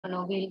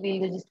No,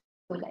 we'll just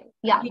go live.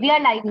 Yeah, we are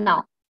live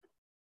now.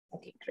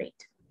 Okay, great.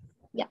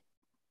 Yeah.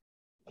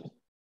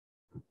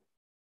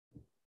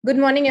 Good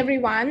morning,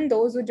 everyone,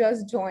 those who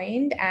just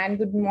joined, and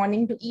good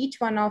morning to each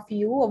one of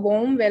you. A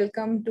warm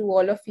welcome to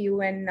all of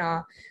you, and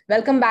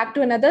welcome back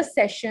to another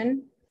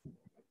session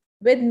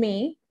with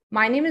me.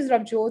 My name is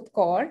Ravjot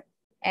Kaur,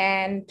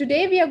 and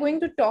today we are going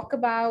to talk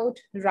about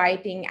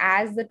writing.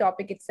 As the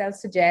topic itself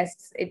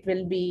suggests, it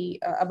will be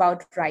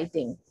about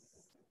writing.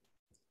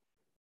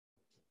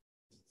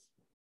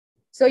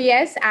 So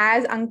yes,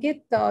 as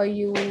Ankit,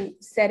 you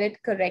said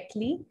it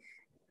correctly.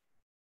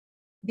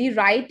 The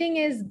writing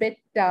is a bit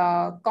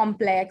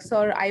complex,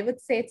 or I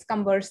would say it's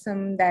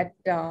cumbersome, that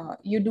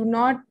you do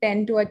not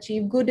tend to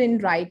achieve good in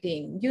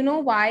writing. You know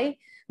why?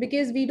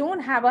 Because we don't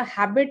have a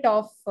habit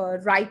of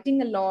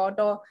writing a lot,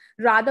 or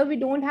rather we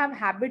don't have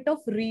habit of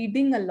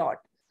reading a lot.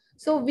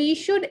 So we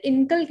should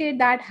inculcate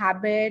that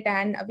habit,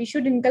 and we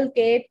should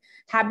inculcate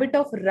habit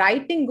of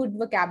writing good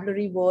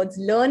vocabulary words,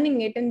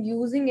 learning it and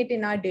using it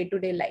in our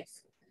day-to-day life.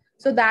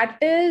 So that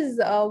is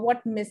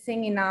what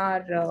missing in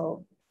our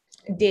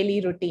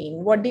daily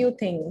routine. What do you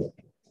think?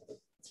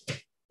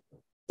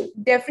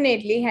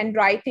 Definitely,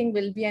 handwriting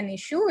will be an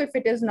issue. If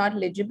it is not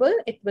legible,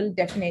 it will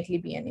definitely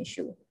be an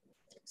issue.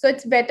 So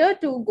it's better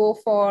to go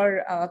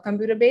for a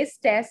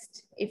computer-based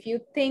test if you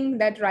think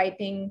that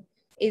writing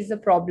is a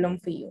problem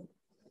for you.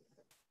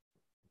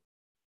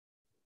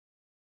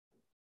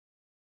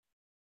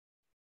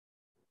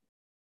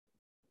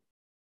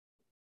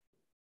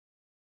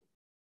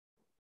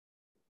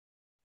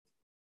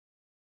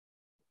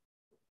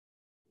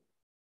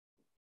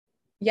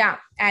 Yeah,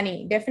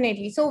 Annie,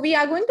 definitely. So we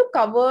are going to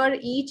cover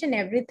each and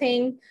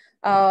everything,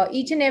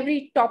 each and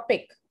every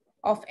topic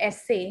of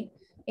essay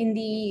in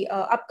the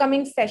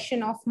upcoming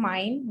session of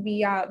mine.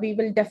 We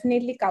will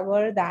definitely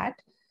cover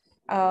that.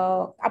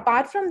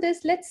 Apart from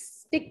this,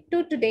 let's stick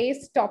to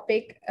today's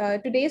topic.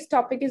 Today's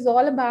topic is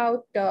all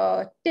about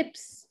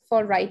tips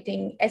for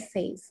writing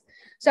essays.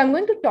 So I'm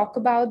going to talk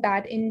about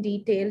that in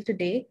detail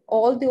today.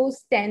 All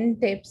those 10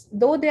 tips,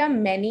 though there are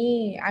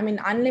many, I mean,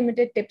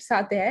 unlimited tips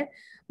are there,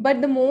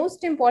 but the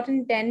most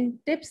important 10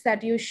 tips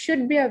that you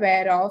should be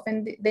aware of,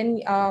 and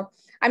then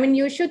I mean,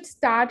 you should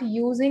start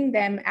using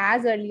them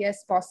as early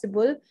as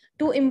possible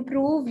to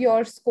improve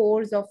your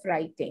scores of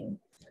writing.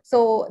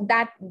 So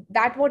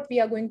that's what we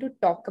are going to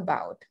talk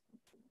about.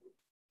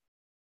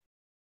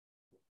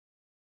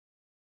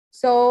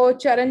 So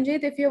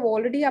Charanjit, if you've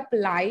already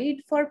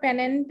applied for pen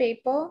and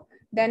paper,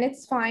 then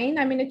it's fine.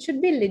 I mean, it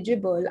should be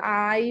legible.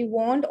 I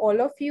want all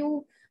of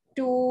you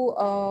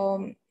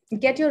to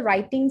get your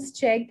writings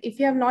checked. If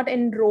you have not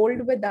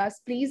enrolled with us,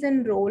 please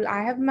enroll.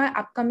 I have my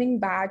upcoming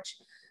batch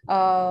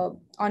on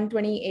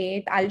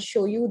 28th. I'll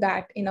show you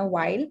that in a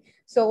while.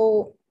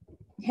 So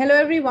hello,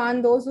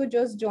 everyone, those who are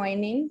just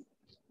joining.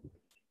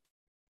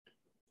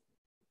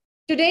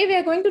 Today, we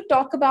are going to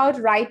talk about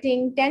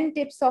writing 10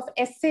 tips of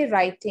essay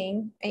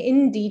writing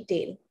in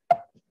detail.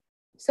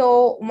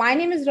 So my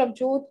name is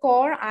Ravjot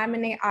Kaur. I'm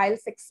an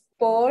IELTS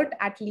expert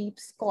at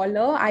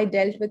LeapScholar. I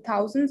dealt with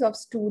thousands of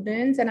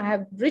students, and I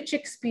have rich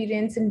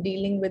experience in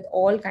dealing with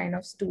all kinds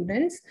of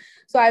students.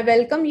 So I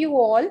welcome you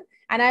all,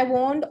 and I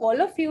want all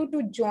of you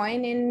to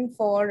join in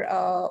for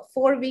a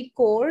 4-week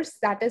course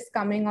that is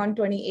coming on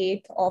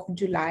 28th of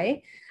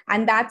July.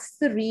 And that's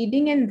the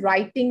reading and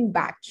writing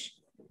batch.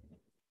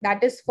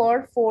 That is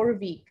for 4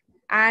 weeks.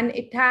 And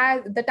it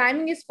has, the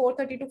timing is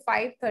 4:30 to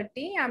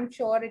 5:30. I'm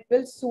sure it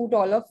will suit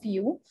all of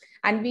you.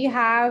 And we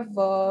have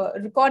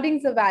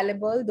recordings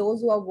available.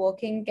 Those who are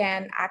working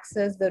can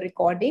access the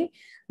recording.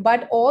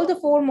 But all the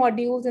 4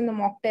 modules in the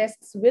mock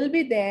tests will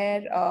be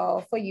there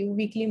for you.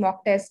 Weekly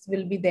mock tests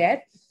will be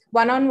there.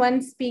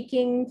 One-on-one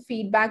speaking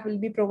feedback will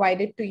be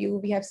provided to you.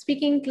 We have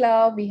speaking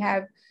club. We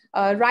have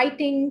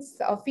writings,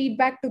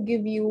 feedback to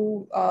give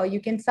you.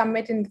 You can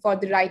submit in for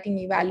the writing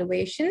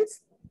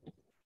evaluations.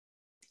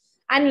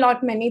 And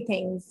many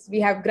things.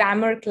 We have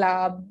grammar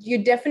club.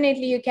 You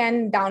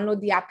can download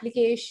the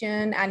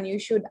application, and you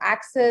should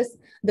access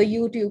the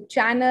YouTube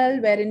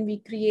channel wherein we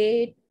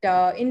create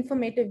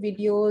informative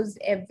videos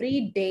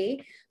every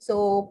day.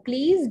 So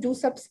please do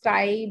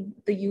subscribe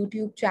the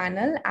YouTube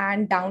channel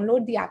and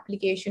download the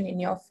application in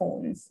your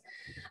phones.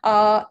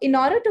 In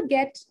order to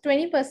get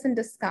 20%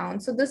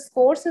 discount, so this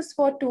course is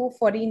for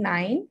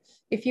 $249.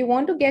 If you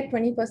want to get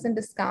 20%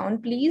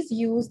 discount, please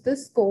use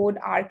this code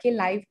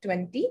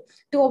RKLive20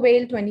 to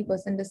avail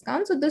 20%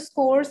 discount. So this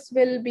course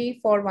will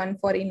be for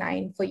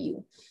 $149 for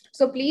you.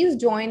 So please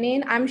join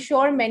in. I'm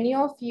sure many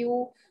of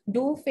you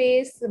do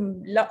face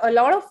a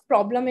lot of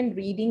problem in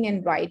reading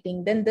and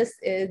writing. Then this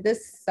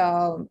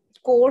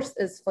course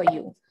is for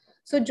you.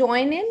 So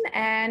join in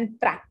and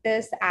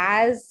practice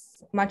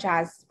as much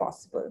as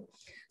possible.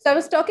 So I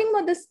was talking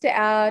about this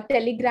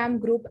Telegram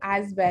group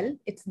as well.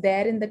 It's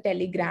there in the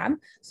Telegram.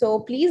 So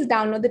please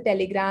download the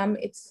Telegram.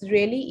 It's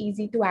really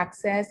easy to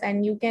access,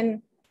 and you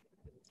can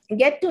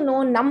get to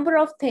know number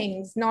of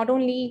things, not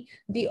only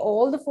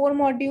all the 4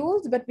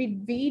 modules, but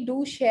we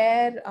do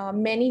share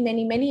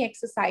many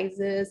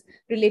exercises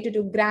related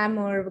to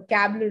grammar,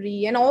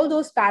 vocabulary, and all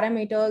those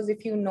parameters,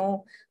 if you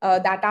know,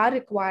 that are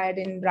required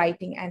in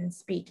writing and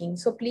speaking.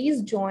 So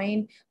please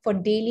join for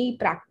daily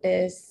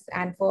practice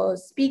and for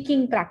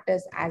speaking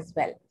practice as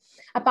well.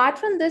 Apart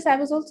from this, I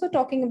was also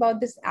talking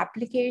about this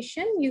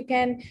application. You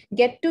can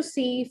get to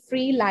see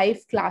free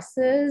live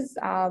classes.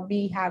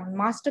 We have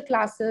master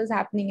classes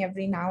happening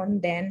every now and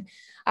then,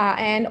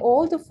 and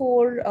all the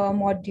 4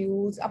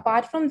 modules.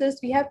 Apart from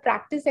this, we have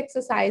practice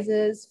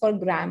exercises for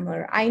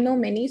grammar. I know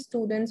many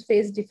students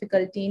face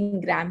difficulty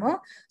in grammar,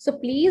 so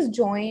please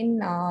join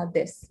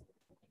this,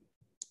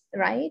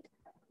 right?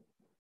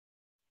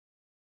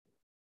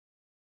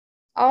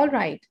 All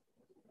right.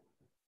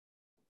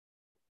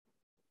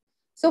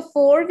 So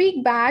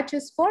 4-week batch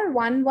is for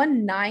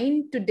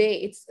 119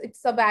 today.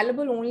 It's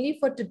available only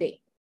for today.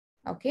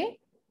 Okay.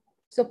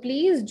 So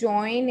please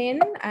join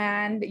in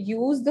and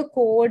use the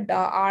code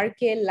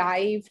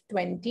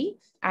RKLive20,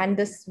 and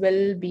this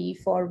will be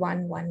for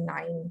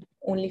 119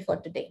 only for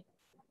today.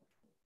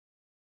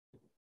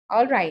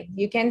 All right.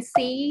 You can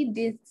see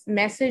this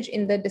message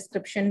in the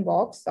description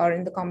box or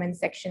in the comment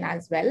section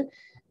as well.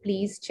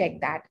 Please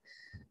check that.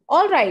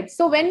 All right,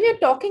 so when we're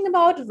talking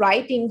about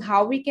writing,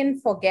 how we can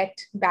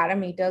forget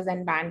parameters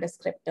and band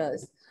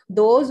descriptors?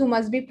 Those who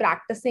must be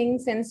practicing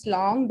since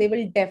long, they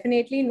will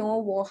definitely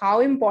know how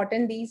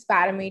important these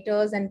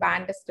parameters and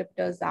band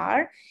descriptors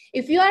are.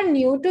 If you are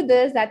new to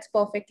this, that's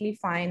perfectly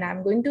fine.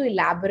 I'm going to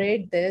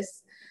elaborate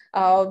this.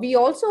 We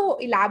also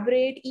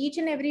elaborate each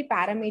and every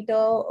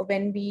parameter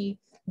when we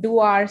do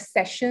our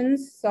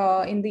sessions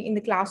in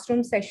the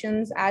classroom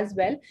sessions as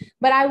well.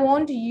 But I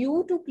want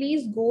you to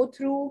please go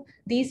through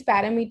these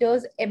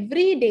parameters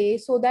every day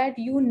so that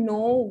you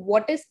know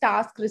what is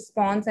task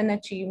response and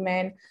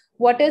achievement,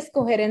 what is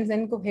coherence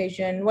and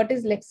cohesion, what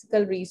is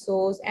lexical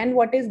resource, and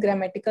what is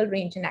grammatical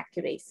range and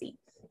accuracy.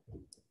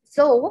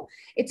 So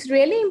it's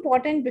really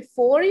important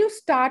before you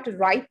start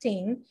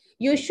writing,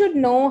 you should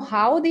know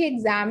how the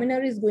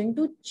examiner is going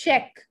to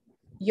check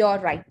your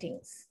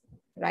writings,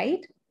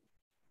 right?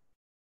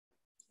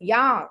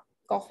 Yeah,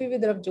 coffee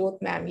with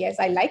Ravjot, ma'am. Yes,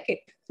 I like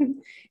it.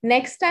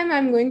 Next time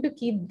I'm going to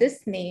keep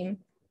this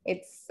name.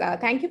 It's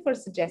thank you for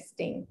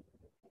suggesting.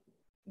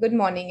 Good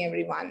morning,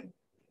 everyone.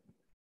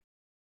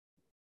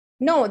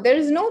 No, there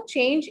is no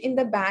change in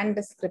the band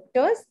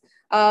descriptors.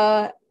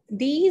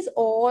 These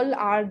all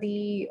are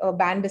the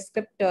band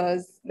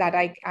descriptors that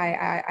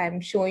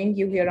I'm showing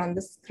you here on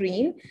the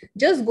screen.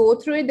 Just go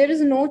through it. There is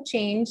no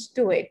change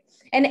to it.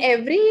 And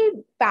every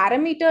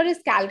parameter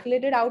is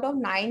calculated out of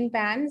 9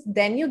 bands.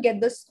 Then you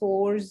get the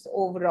scores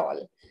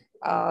overall.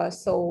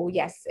 So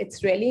yes,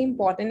 it's really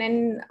important.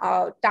 And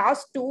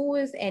task 2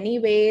 is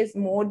anyways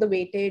more the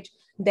weightage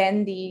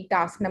than the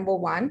task number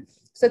 1.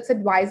 So it's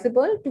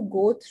advisable to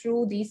go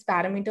through these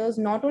parameters,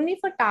 not only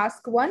for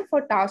task 1,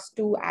 for task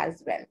 2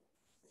 as well.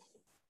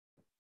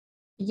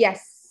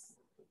 Yes.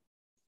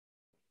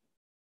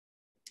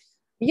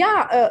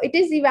 Yeah, it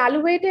is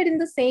evaluated in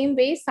the same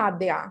way,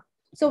 Sadhya.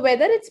 So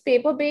whether it's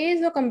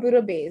paper-based or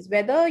computer-based,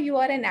 whether you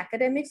are an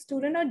academic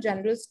student or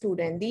general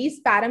student,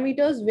 these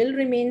parameters will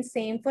remain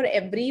same for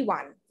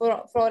everyone,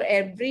 for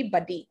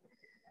everybody.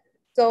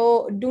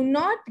 So do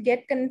not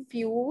get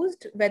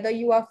confused whether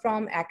you are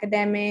from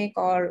academic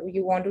or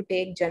you want to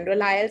take general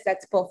IELTS,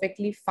 that's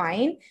perfectly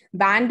fine.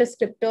 Band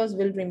descriptors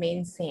will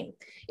remain same.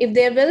 If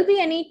there will be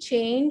any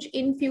change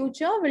in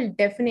future, we'll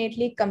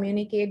definitely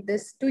communicate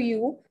this to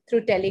you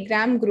through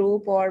Telegram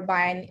group or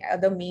by any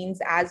other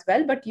means as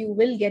well, but you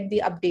will get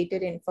the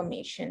updated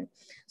information.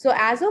 So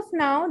as of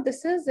now,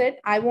 this is it.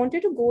 I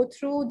wanted to go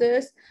through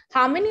this.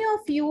 How many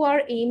of you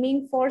are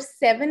aiming for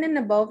 7 and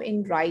above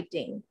in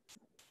writing?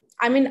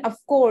 I mean, of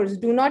course,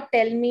 do not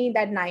tell me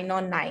that 9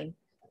 on 9.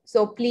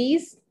 So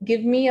please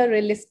give me a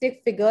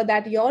realistic figure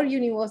that your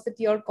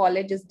university or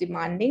college is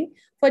demanding.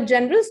 For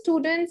general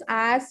students,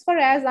 as far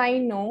as I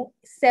know,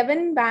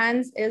 7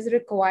 bands is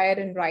required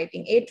in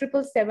writing,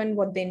 8,777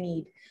 what they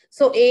need.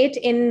 So 8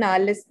 in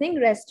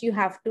listening, rest you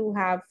have to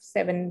have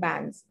 7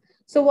 bands.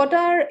 So what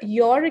are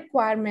your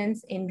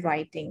requirements in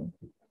writing?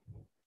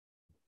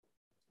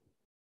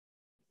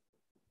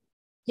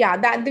 Yeah,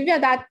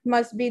 that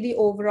must be the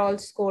overall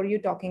score you're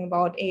talking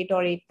about, 8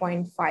 or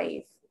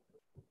 8.5.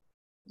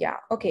 Yeah,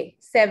 okay,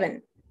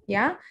 7.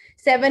 Yeah,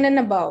 7 and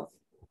above.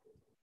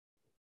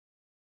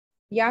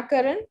 Yeah,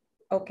 Karan?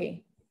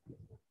 Okay.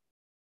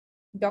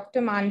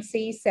 Dr.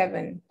 Mansi,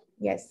 7.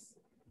 Yes.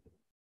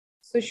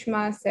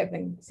 Sushma,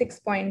 7,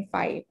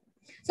 6.5.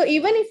 So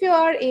even if you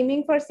are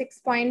aiming for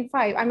 6.5,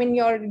 I mean,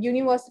 your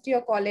university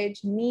or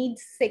college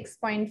needs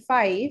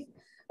 6.5,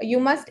 you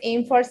must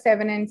aim for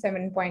 7 and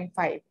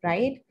 7.5,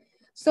 right?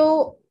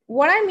 So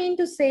what I mean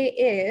to say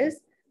is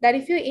that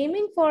if you're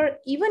aiming for,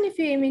 even if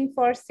you're aiming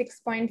for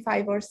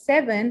 6.5 or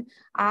 7,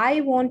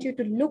 I want you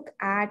to look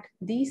at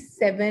the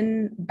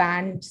 7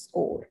 band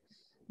score,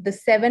 the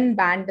 7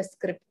 band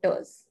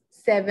descriptors,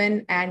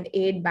 7 and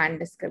 8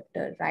 band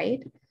descriptor,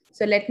 right?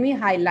 So let me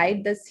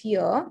highlight this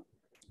here.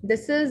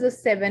 This is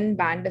a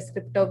 7-band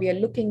descriptor we are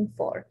looking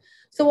for.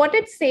 So what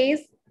it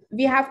says,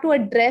 we have to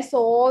address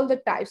all the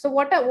types. So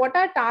what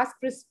are task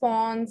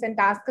response and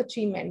task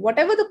achievement?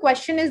 Whatever the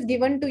question is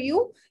given to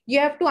you, you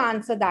have to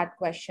answer that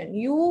question.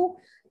 You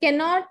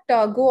cannot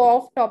go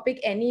off topic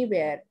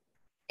anywhere.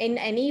 In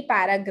any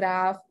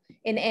paragraph,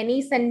 in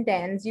any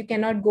sentence, you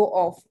cannot go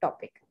off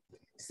topic.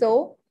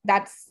 So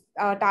that's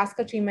task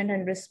achievement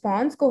and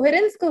response.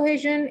 Coherence,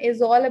 cohesion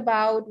is all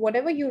about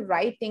whatever you're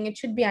writing, it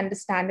should be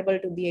understandable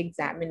to the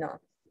examiner.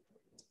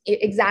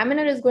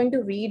 Examiner is going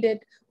to read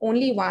it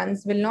only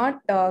once, will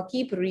not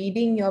keep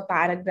reading your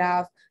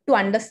paragraph to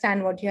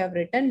understand what you have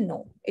written.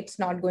 No, it's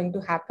not going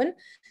to happen.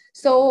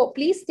 So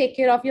please take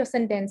care of your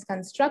sentence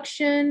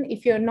construction.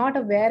 If you're not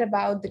aware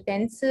about the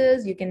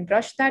tenses, you can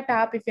brush that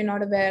up. If you're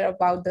not aware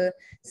about the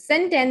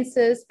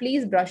sentences,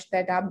 please brush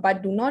that up,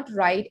 but do not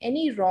write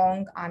any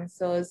wrong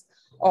answers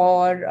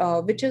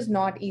or which is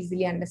not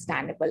easily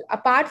understandable.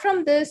 Apart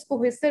from this,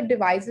 cohesive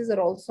devices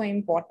are also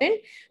important.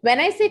 When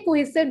I say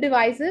cohesive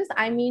devices,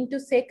 I mean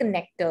to say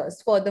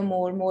connectors.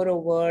 Furthermore,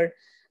 moreover,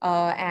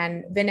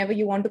 and whenever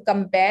you want to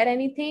compare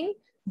anything,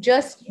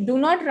 just do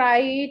not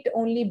write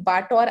only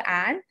but or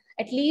and.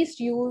 At least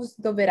use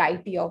the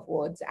variety of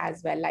words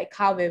as well, like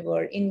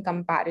however, in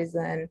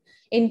comparison,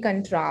 in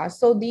contrast.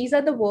 So these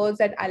are the words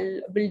that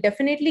will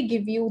definitely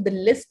give you the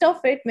list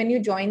of it when you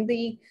join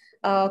the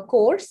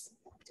course.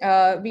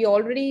 We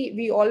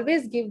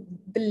always give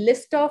the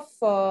list of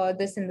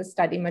this in the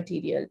study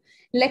material.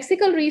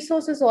 Lexical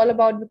resource is all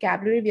about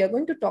vocabulary. We are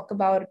going to talk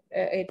about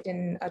it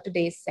in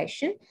today's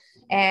session.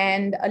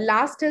 And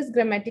last is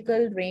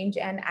grammatical range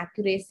and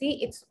accuracy.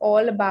 It's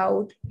all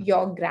about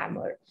your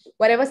grammar.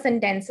 Whatever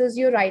sentences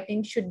you're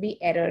writing should be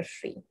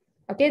error-free.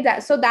 Okay,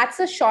 so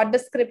that's a short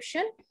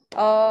description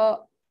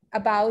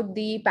about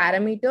the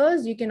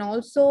parameters. You can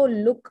also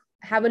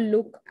have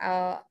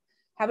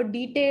a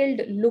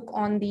detailed look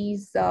on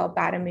these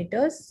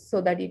parameters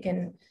so that you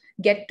can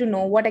get to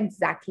know what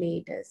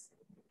exactly it is.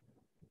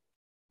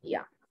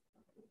 Yeah.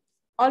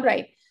 All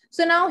right.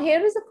 So now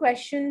here is a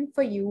question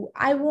for you.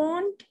 I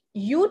want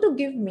you to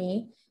give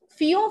me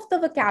few of the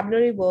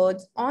vocabulary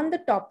words on the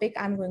topic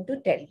I'm going to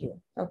tell you.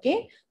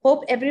 Okay.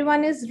 Hope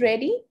everyone is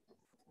ready.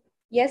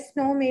 Yes,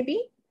 no,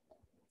 maybe.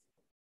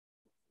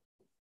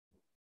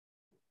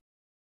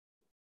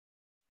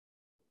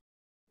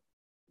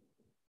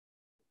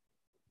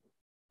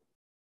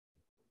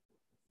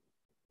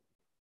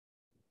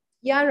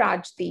 Yeah,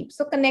 Rajdeep.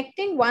 So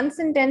connecting one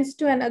sentence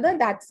to another,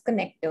 that's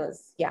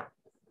connectors. Yeah.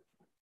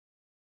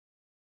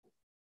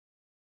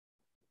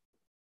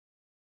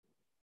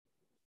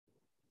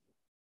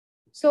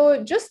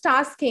 So just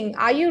asking,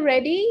 are you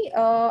ready?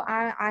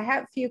 I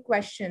have few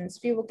questions,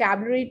 few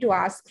vocabulary to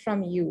ask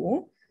from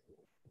you.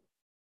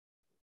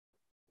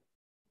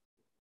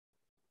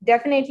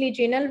 Definitely,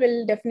 Jinal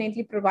will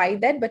definitely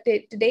provide that, but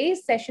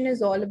today's session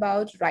is all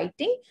about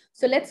writing.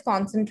 So let's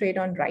concentrate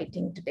on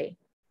writing today,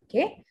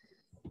 okay?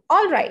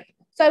 All right,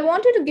 so I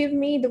want you to give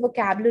me the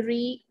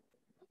vocabulary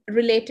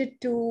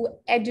related to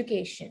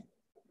education.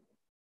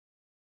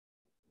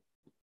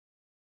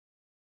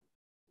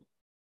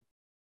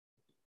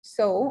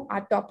 So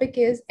our topic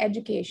is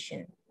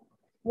education.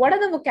 What are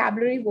the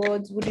vocabulary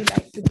words would you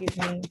like to give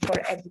me for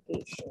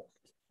education?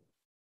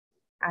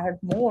 I have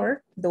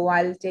more, though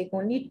I'll take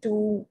only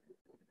 2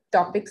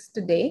 topics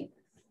today.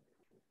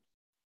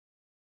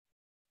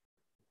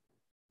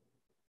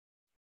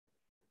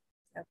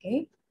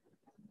 Okay.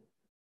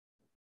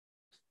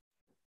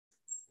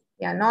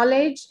 Yeah,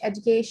 knowledge,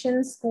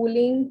 education,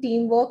 schooling,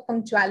 teamwork,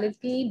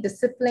 punctuality,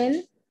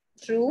 discipline,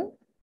 true,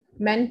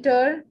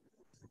 mentor,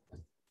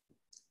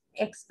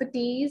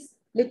 expertise,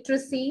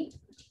 literacy,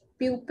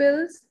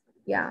 pupils,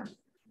 yeah.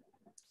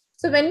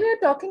 So when we are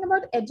talking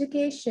about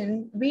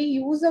education, we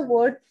use a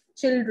word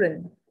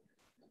children,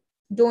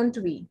 don't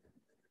we?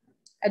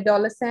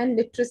 Adolescent,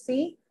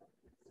 literacy,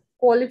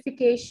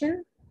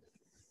 qualification,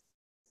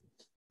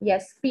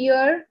 yes,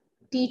 peer,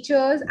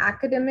 teachers,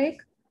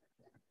 academic,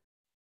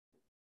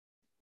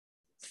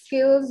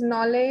 skills,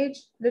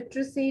 knowledge,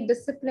 literacy,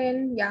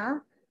 discipline, yeah,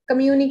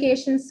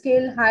 communication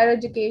skill, higher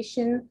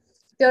education,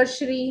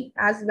 tertiary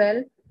as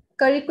well,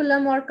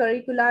 curriculum or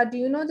curricula. Do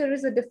you know there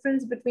is a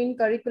difference between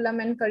curriculum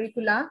and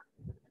curricula?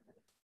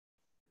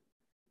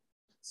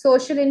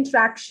 Social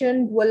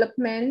interaction,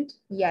 development,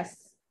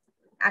 yes,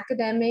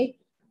 academic,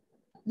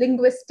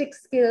 linguistic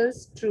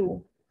skills,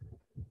 true.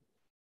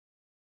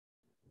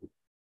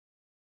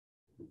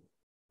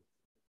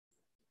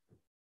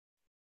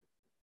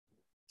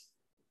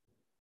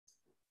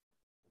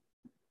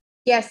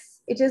 Yes,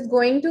 it is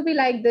going to be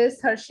like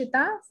this,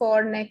 Harshita,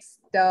 for next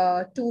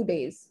 2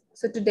 days.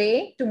 So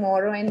today,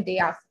 tomorrow, and day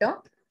after,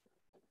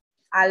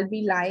 I'll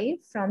be live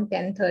from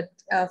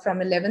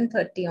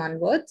 11:30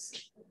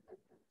 onwards.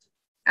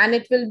 And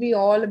it will be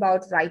all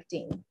about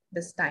writing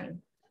this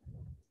time.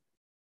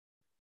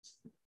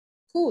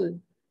 Cool.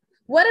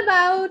 What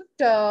about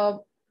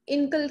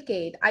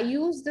inculcate? I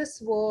used this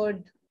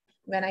word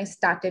when I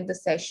started the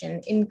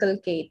session,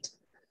 inculcate.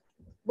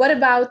 What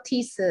about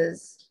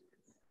thesis?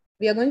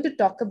 We are going to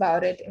talk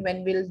about it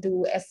when we'll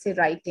do essay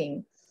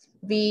writing.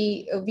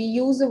 We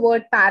use the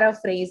word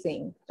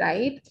paraphrasing,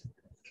 right?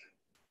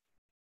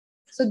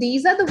 So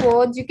these are the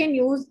words you can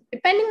use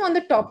depending on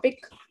the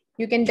topic.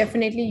 You can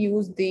definitely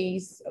use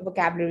these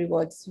vocabulary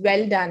words.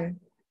 Well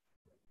done.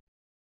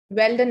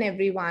 Well done,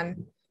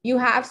 everyone. You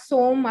have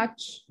so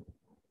much.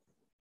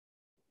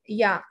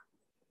 Yeah.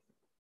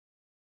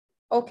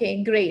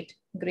 Okay, great,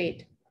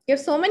 great. You have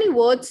so many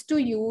words to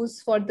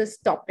use for this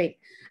topic.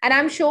 And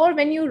I'm sure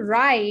when you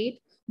write,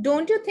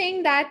 don't you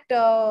think that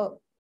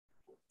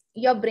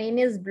your brain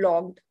is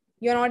blocked?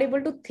 You're not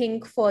able to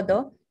think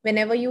further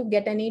whenever you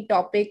get any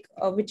topic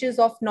which is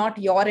of not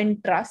your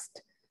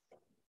interest,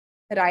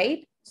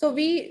 right? So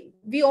we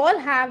all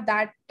have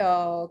that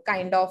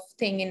kind of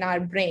thing in our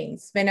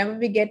brains. Whenever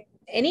we get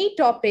any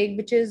topic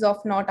which is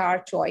of not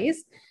our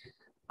choice,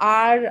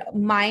 our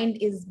mind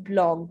is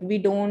blocked.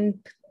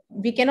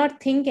 We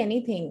cannot think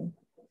anything.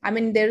 I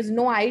mean, there's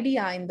no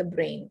idea in the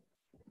brain.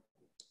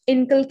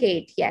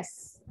 Inculcate,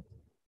 yes.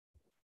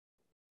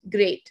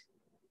 Great.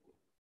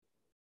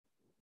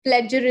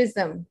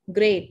 Plagiarism,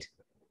 great.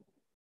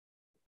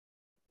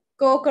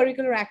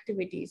 Co-curricular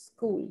activities,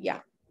 cool,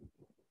 yeah.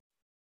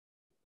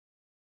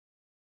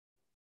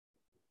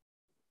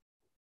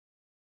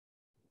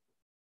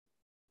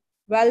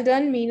 Well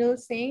done, Meenal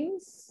Singh.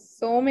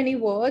 So many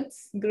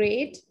words,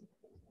 great.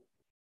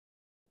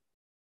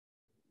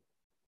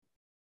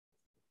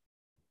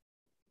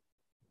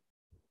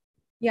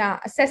 Yeah,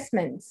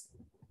 assessments.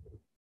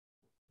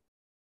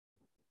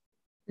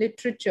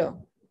 Literature.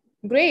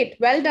 Great,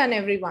 well done,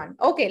 everyone.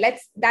 Okay,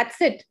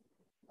 that's it.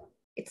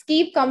 It's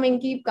keep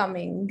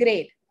coming,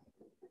 great.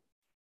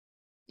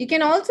 You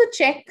can also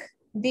check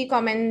the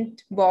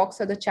comment box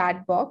or the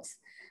chat box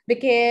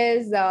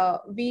because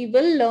we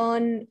will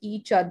learn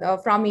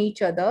from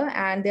each other,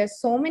 and there's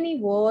so many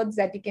words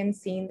that you can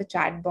see in the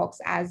chat box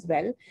as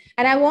well.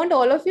 And I want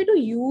all of you to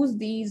use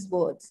these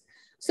words.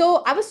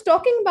 So I was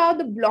talking about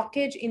the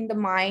blockage in the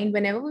mind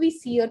whenever we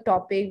see a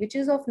topic which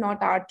is of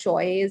not our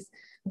choice.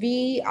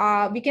 We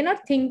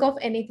cannot think of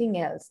anything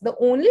else. The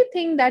only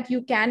thing that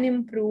you can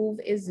improve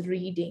is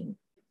reading.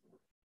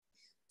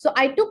 So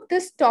I took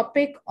this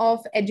topic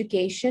of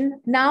education.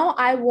 Now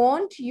I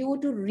want you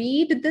to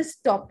read this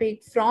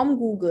topic from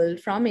Google,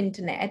 from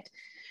internet,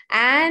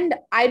 and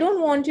I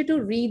don't want you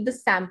to read the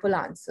sample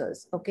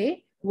answers,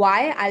 okay?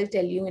 Why? I'll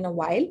tell you in a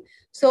while.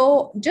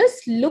 So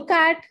just look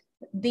at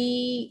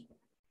the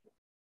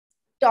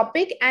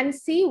topic and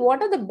see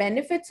what are the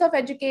benefits of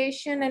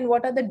education and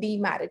what are the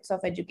demerits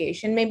of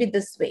education, maybe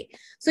this way.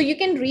 So you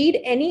can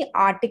read any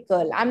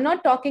article. I'm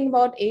not talking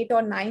about 8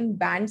 or 9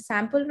 band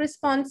sample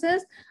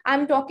responses.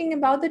 I'm talking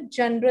about the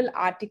general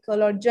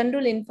article or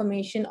general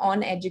information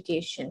on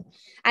education.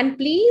 And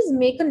please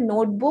make a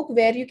notebook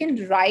where you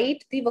can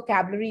write the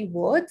vocabulary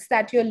words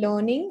that you're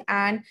learning.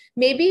 And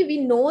maybe we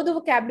know the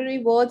vocabulary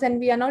words and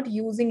we are not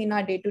using in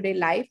our day-to-day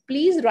life.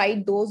 Please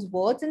write those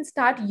words and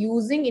start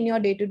using in your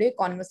day-to-day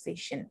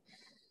conversation.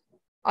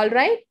 All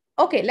right.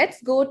 Okay,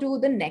 let's go to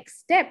the next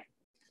step.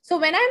 So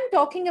when I'm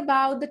talking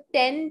about the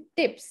 10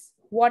 tips,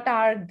 what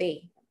are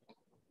they?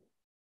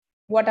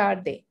 What are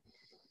they?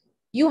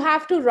 You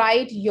have to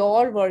write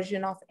your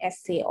version of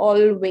essay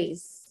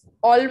always.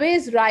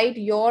 Always write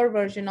your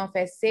version of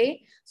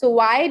essay. So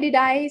why did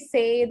I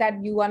say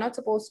that you are not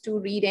supposed to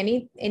read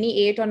any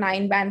 8 or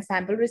 9 band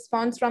sample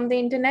response from the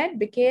internet?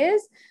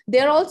 Because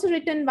they're also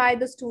written by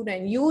the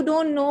student. You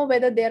don't know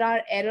whether there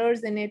are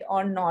errors in it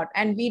or not.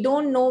 And we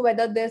don't know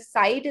whether the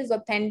site is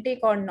authentic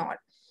or not.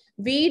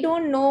 We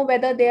don't know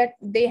whether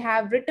they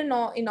have written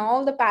in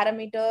all the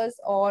parameters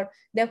or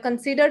they've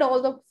considered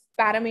all the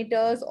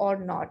parameters or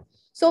not.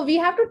 So we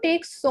have to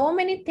take so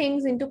many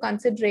things into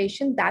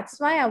consideration. That's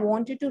why I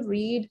want you to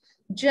read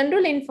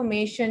general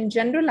information,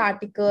 general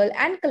article,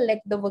 and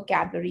collect the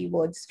vocabulary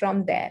words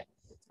from there.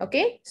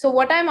 Okay. So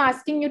what I'm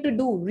asking you to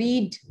do,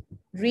 read.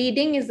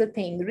 Reading is the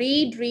thing.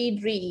 Read,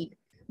 read, read.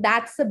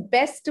 That's the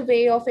best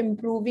way of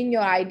improving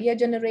your idea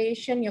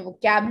generation, your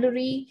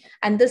vocabulary.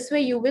 And this way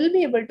you will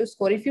be able to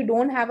score. If you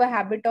don't have a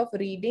habit of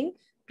reading,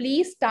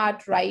 please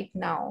start right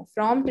now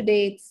from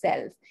today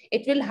itself.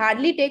 It will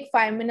hardly take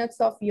 5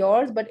 minutes of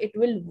yours, but it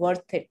will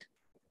worth it.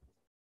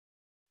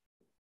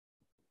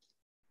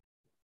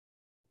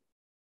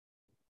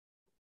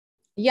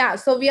 Yeah,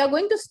 so we are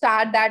going to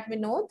start that,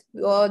 Vinod.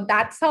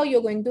 That's how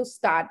you're going to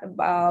start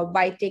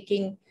by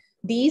taking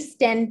these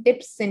 10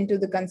 tips into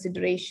the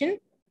consideration.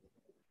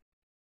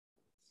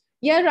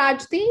 Yeah,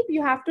 Rajdeep,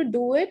 you have to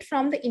do it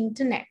from the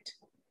internet.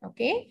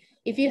 Okay.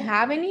 If you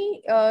have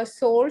any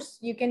source,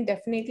 you can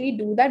definitely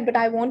do that. But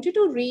I want you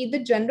to read the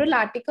general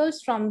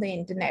articles from the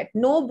internet.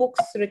 No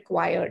books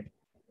required.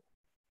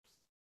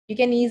 You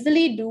can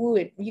easily do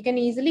it. You can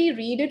easily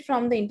read it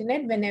from the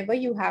internet whenever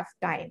you have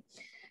time.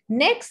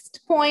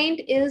 Next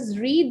point is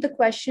read the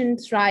question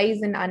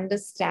thrice and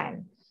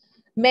understand.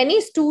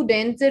 Many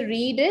students, they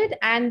read it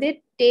and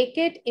they take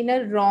it in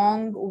a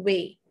wrong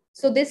way.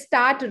 So they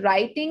start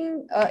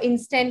writing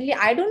instantly.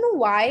 I don't know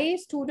why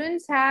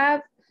students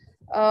have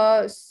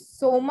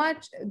so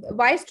much,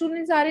 why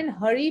students are in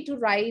hurry to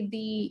write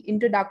the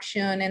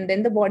introduction and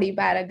then the body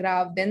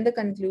paragraph, then the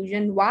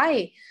conclusion.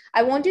 Why?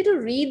 I want you to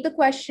read the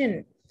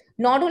question,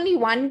 not only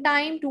one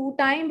time, two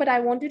time, but I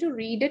want you to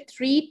read it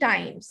 3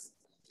 times.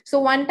 So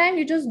one time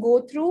you just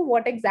go through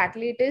what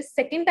exactly it is.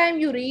 Second time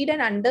you read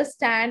and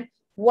understand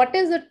what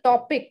is the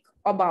topic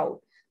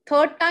about.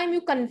 Third time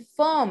you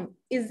confirm,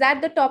 is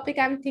that the topic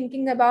I'm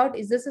thinking about?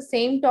 Is this the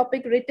same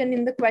topic written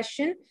in the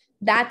question?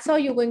 That's how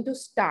you're going to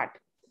start.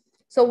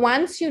 So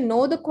once you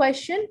know the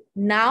question,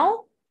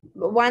 now,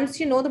 once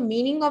you know the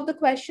meaning of the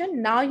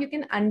question, now you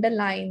can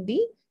underline the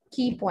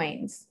key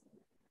points,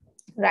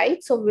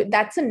 right? So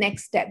that's the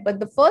next step. But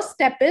the first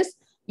step is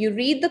you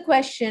read the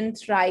question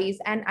thrice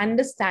and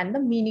understand the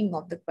meaning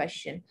of the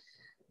question.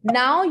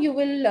 Now you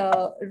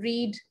will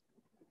read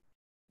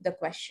the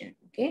question.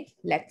 Okay,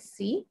 let's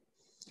see.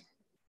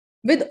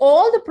 With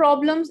all the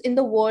problems in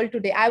the world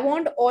today, I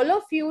want all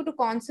of you to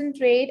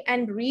concentrate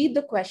and read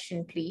the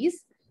question,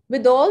 please.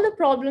 With all the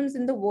problems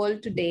in the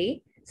world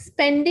today,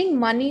 spending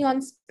money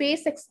on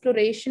space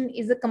exploration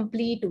is a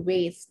complete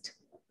waste.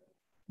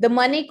 The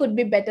money could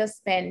be better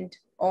spent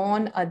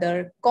on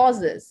other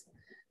causes.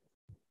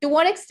 To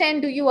what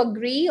extent do you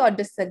agree or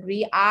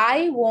disagree?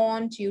 I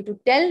want you to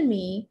tell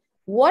me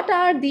what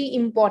are the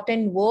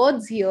important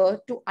words here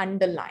to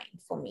underline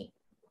for me.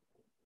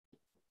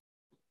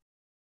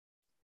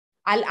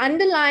 I'll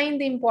underline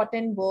the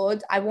important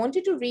words. I want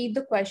you to read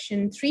the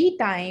question 3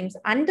 times,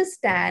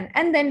 understand,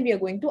 and then we are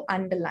going to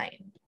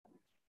underline.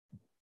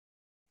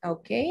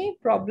 Okay,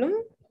 problem?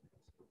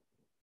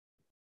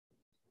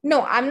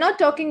 No, I'm not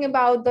talking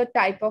about the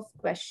type of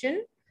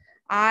question.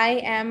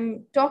 I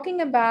am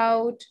talking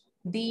about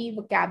the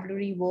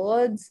vocabulary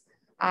words.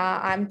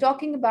 I'm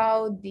talking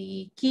about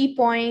the key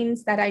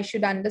points that I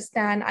should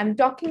understand. I'm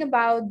talking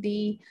about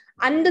the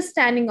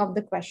understanding of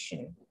the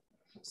question.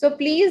 So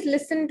please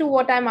listen to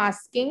what I'm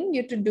asking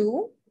you to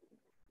do.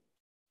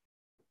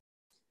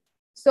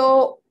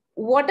 So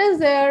what is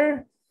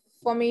there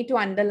for me to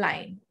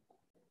underline?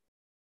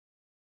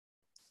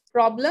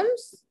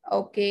 Problems,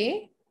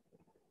 okay.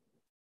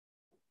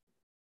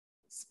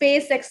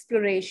 Space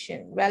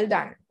exploration, well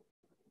done.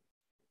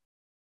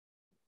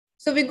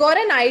 So we got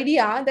an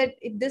idea that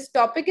this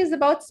topic is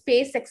about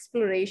space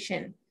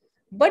exploration.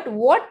 But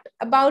what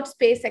about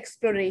space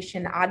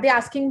exploration? Are they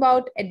asking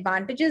about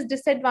advantages,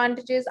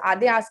 disadvantages? Are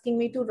they asking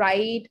me to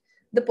write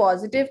the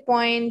positive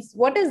points?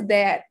 What is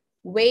there?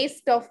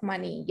 Waste of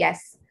money,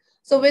 yes.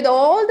 So with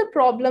all the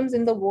problems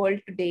in the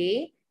world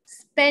today,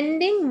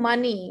 spending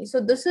money,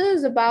 so this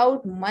is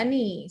about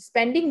money.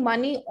 Spending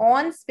money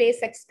on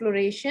space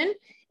exploration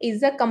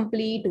is a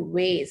complete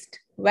waste.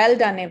 Well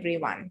done,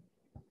 everyone.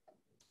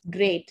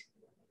 Great.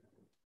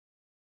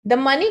 The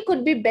money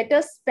could be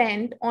better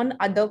spent on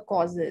other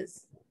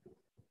causes.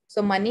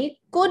 So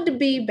money could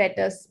be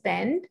better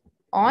spent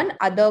on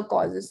other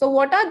causes. So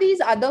what are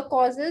these other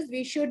causes?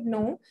 We should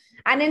know.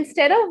 And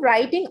instead of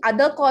writing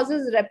other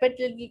causes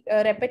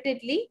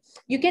repeatedly,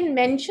 you can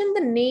mention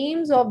the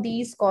names of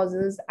these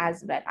causes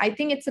as well. I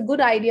think it's a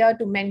good idea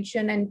to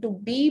mention and to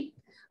be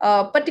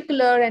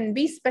particular and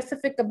be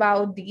specific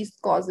about these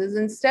causes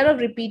instead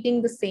of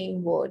repeating the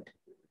same word.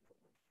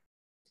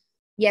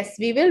 Yes,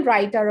 we will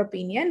write our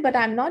opinion, but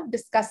I'm not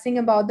discussing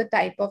about the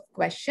type of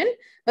question.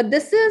 But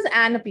this is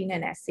an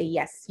opinion essay.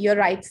 Yes, you're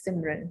right,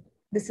 Simran.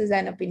 This is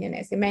an opinion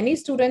essay. Many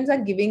students are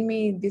giving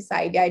me this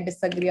idea, I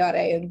disagree or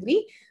I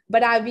agree.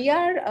 But we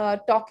are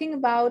talking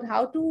about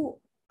how to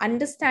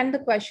understand the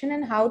question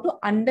and how to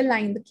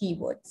underline the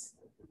keywords.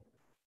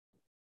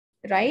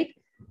 Right?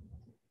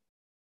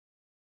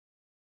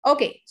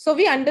 Okay, so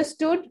we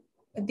understood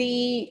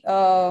the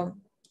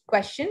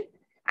question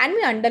and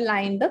we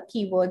underlined the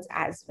keywords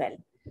as well.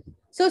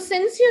 So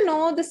since you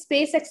know the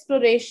space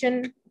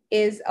exploration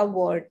is a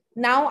word,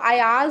 now I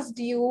asked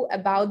you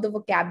about the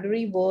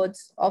vocabulary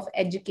words of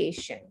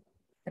education,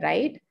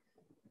 right?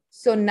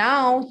 So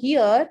now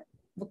here,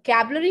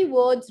 vocabulary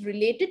words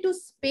related to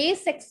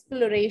space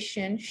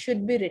exploration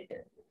should be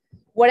written.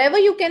 Whatever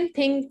you can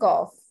think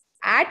of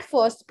at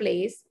first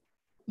place,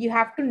 you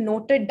have to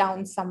note it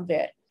down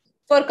somewhere.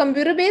 For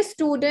computer-based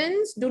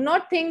students, do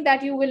not think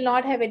that you will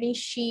not have any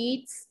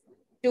sheets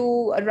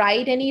to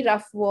write any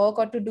rough work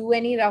or to do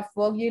any rough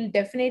work. You'll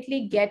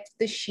definitely get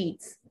the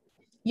sheets.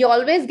 You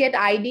always get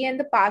ID and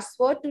the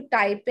password to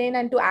type in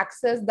and to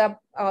access the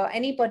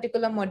any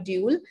particular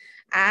module.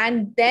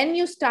 And then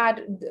you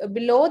start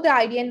below the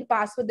ID and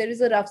password, there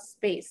is a rough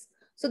space.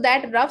 So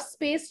that rough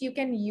space you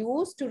can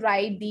use to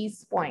write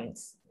these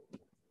points.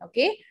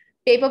 Okay.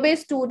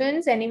 Paper-based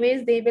students,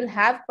 anyways, they will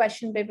have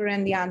question paper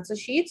and the answer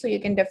sheet. So you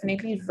can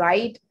definitely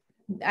write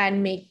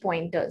and make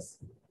pointers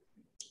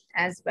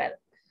as well.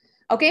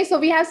 Okay, so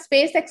we have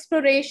space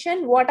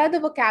exploration. What are the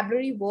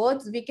vocabulary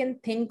words we can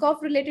think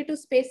of related to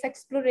space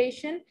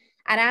exploration?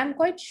 And I'm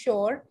quite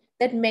sure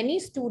that many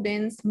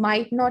students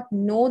might not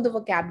know the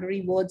vocabulary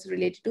words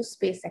related to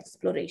space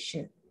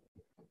exploration.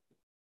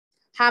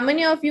 How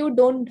many of you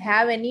don't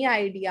have any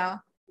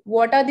idea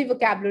what are the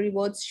vocabulary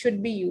words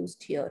should be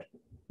used here?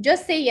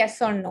 Just say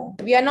yes or no.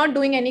 We are not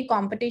doing any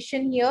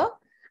competition here.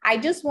 I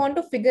just want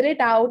to figure it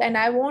out, and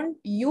I want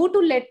you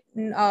to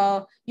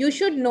you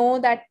should know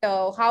that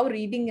how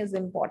reading is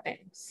important.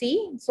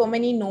 See, so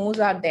many no's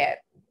are there.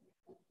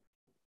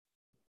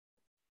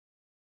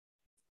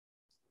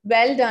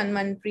 Well done,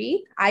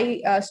 Manpreet.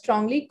 I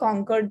strongly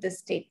concurred this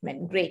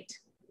statement. Great.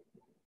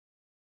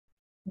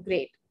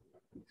 Great.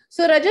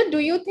 So Rajat, do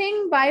you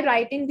think by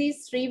writing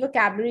these 3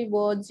 vocabulary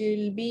words,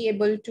 you'll be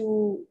able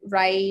to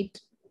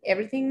write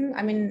everything?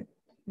 I mean,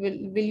 will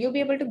you be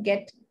able to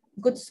get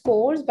good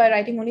scores by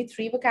writing only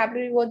 3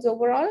 vocabulary words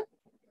overall?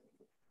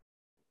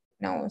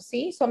 No,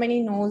 see, so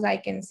many no's I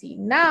can see.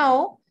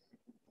 Now,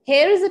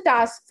 here is a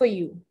task for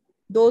you.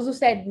 Those who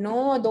said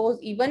no, those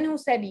even who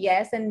said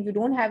yes, and you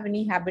don't have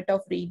any habit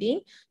of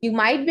reading, you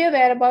might be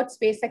aware about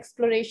space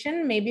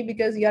exploration, maybe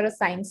because you're a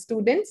science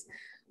student,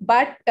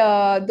 but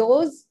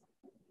those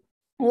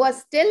who are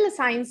still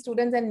science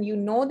students and you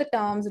know the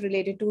terms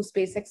related to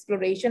space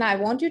exploration, I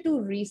want you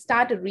to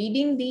restart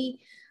reading the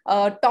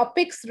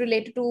topics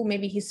related to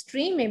maybe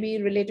history,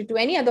 maybe related to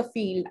any other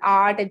field,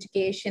 art,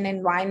 education,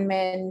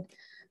 environment,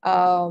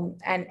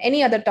 and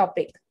any other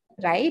topic,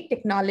 right?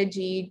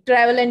 Technology,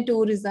 travel and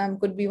tourism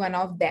could be one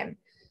of them.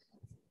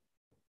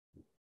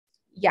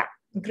 Yeah,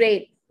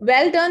 great.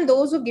 Well done,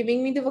 those who are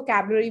giving me the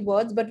vocabulary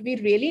words, but we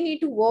really need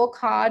to work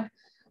hard,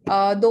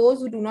 those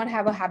who do not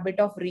have a habit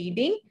of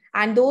reading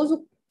and those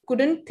who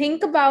couldn't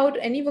think about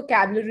any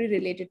vocabulary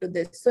related to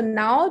this. So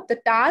now the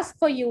task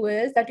for you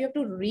is that you have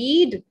to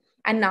read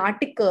an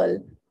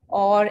article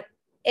or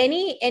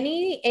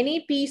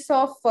any piece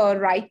of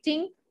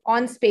writing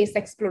on space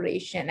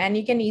exploration, and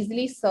you can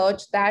easily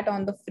search that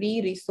on the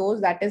free resource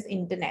that is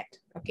internet.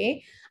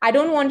 Okay, I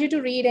don't want you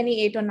to read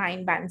any 8 or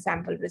 9 band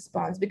sample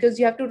response because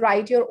you have to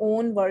write your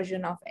own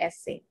version of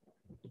essay.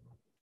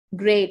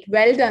 Great,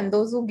 well done,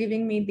 those who are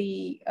giving me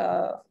the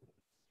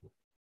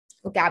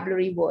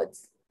vocabulary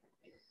words.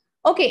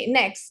 Okay,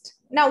 next.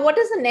 Now, what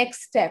is the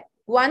next step?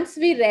 Once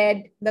we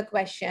read the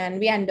question,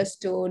 we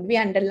understood, we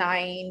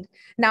underlined.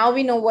 Now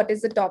we know what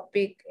is the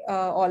topic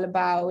all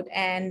about,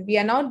 and we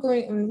are now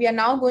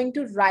going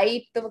to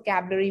write the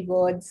vocabulary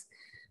words.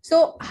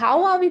 So,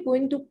 how are we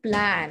going to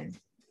plan?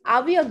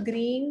 Are we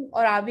agreeing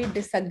or are we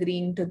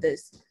disagreeing to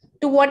this?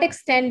 To what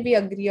extent we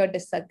agree or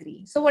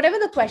disagree? So, whatever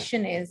the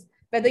question is,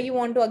 whether you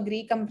want to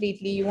agree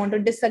completely, you want to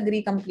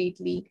disagree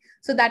completely.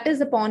 So that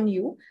is upon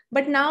you.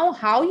 But now,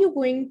 how are you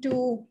going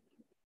to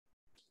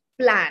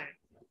plan?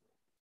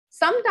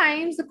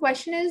 Sometimes the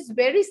question is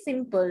very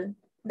simple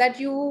that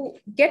you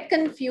get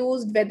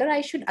confused whether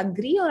I should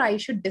agree or I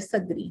should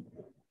disagree,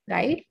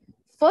 right?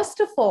 First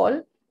of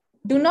all,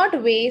 do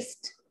not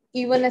waste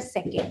even a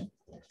second.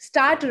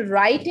 Start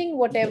writing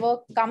whatever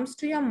comes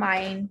to your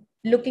mind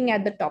looking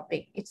at the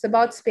topic. It's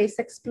about space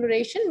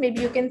exploration.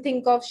 Maybe you can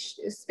think of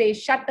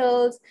space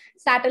shuttles,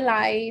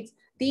 satellites,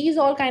 these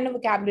all kind of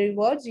vocabulary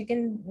words, you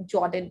can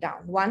jot it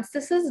down. Once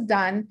this is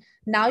done,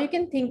 now you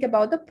can think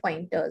about the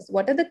pointers.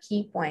 What are the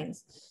key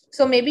points?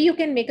 So maybe you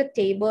can make a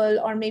table,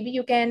 or maybe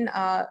you can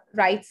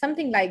write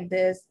something like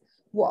this.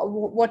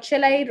 What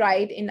shall I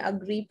write in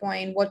agree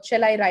point? What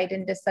shall I write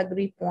in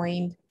disagree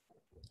point,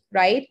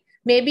 right?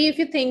 Maybe if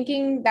you're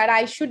thinking that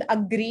I should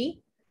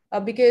agree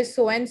because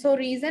so-and-so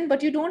reason,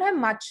 but you don't have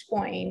much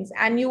points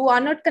and you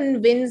are not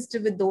convinced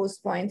with those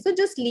points, so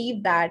just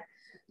leave that.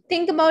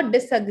 Think about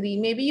disagree.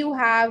 Maybe you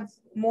have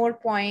more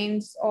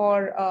points,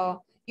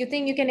 or you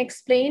think you can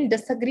explain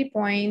disagree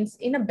points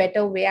in a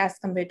better way as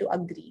compared to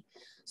agree.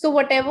 So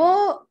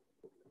whatever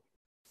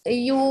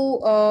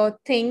you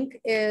think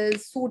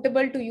is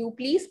suitable to you,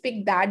 please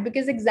pick that,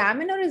 because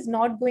examiner is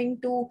not going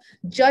to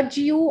judge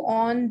you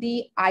on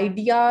the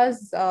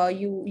ideas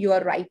you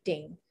are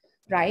writing,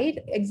 right?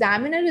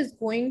 Examiner is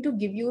going to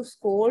give you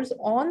scores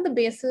on the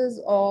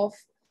basis of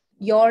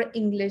your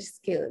English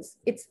skills.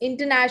 It's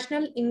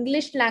international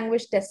English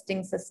language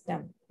testing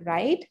system,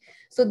 right?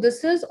 So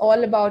this is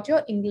all about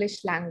your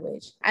English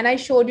language. And I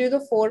showed you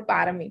the 4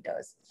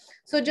 parameters.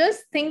 So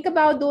just think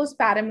about those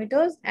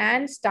parameters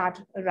and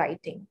start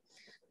writing.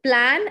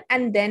 Plan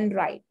and then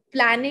write.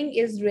 Planning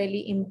is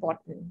really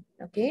important,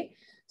 okay?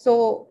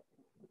 So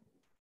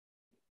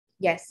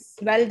yes,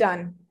 well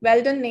done.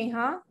 Well done,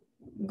 Neha.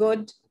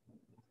 Good.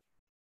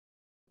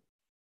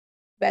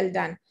 Well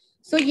done.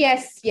 So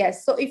yes.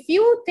 So if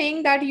you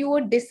think that you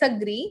would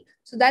disagree,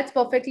 so that's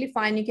perfectly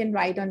fine. You can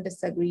write on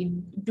disagree.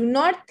 Do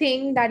not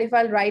think that if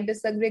I'll write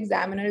disagree,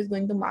 examiner is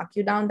going to mark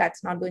you down.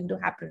 That's not going to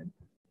happen.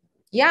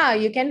 Yeah,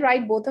 you can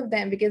write both of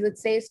them because it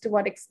says to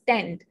what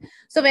extent.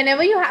 So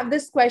whenever you have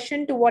this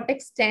question, to what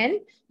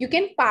extent, you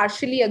can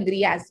partially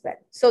agree as well.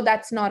 So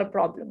that's not a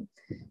problem.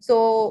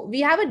 So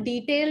we have a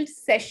detailed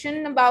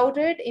session about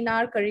it in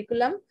our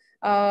curriculum,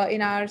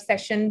 in our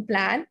session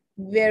plan,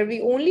 where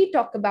we only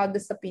talk about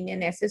this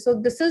opinion essay. So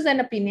this is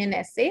an opinion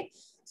essay.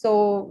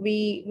 So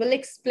we will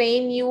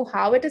explain you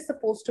how it is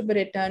supposed to be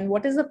written,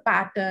 what is the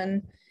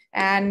pattern,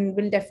 and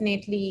we'll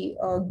definitely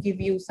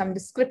give you some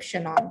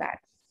description on that.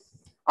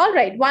 All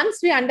right, once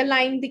we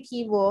underline the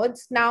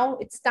keywords, now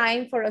it's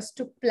time for us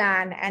to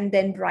plan and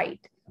then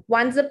write.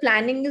 Once the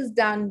planning is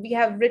done, we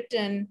have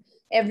written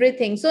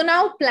everything. So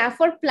now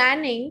for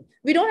planning,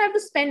 we don't have to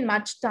spend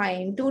much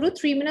time. 2 to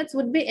 3 minutes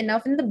would be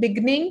enough in the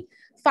beginning.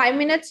 5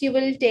 minutes you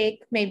will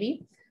take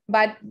maybe.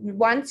 But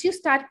once you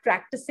start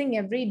practicing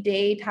every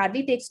day, it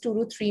hardly takes 2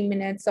 to 3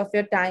 minutes of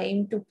your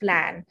time to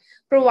plan,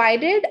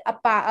 provided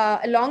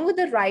along with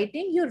the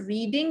writing, you're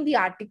reading the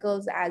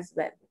articles as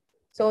well.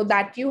 So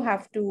that you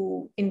have to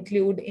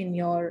include in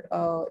your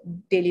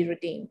daily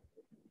routine.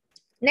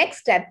 Next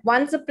step,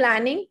 once the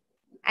planning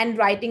and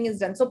writing is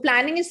done. So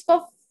planning is for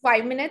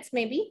 5 minutes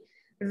maybe.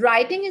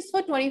 Writing is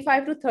for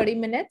 25 to 30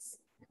 minutes,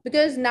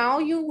 because now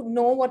you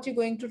know what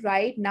you're going to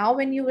write. Now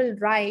when you will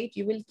write,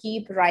 you will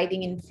keep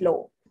writing in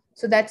flow.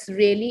 So that's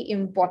really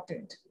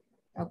important.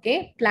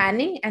 Okay,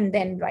 planning and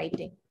then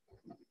writing.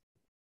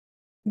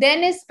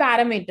 Then is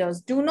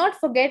parameters. Do not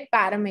forget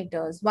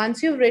parameters.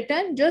 Once you've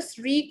written, just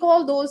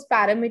recall those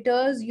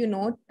parameters. You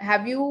know,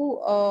 have you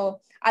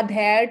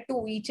adhered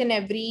to each and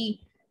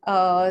every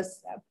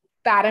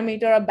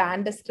parameter or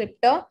band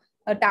descriptor?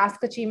 A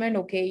task achievement,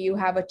 okay, you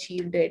have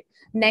achieved it.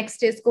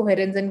 Next is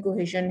coherence and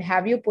cohesion.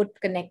 Have you put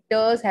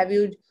connectors? Have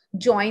you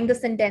joined the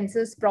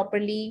sentences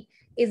properly?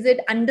 Is it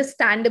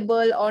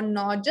understandable or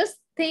not? Just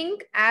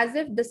think as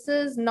if this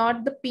is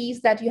not the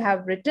piece that you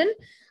have written.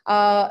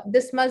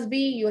 This must be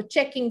you're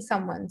checking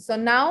someone. So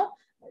now,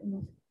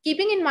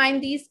 keeping in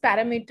mind these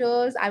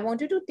parameters, I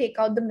want you to take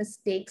out the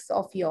mistakes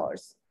of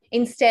yours.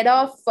 Instead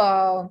of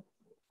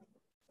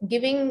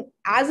giving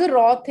as a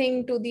raw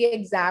thing to the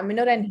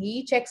examiner and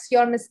he checks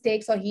your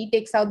mistakes or he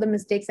takes out the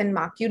mistakes and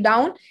mark you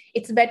down,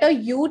 it's better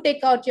you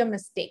take out your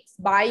mistakes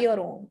by your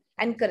own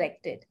and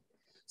correct it.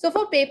 So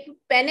for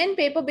pen and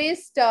paper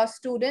based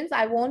students,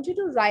 I want you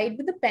to write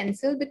with a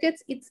pencil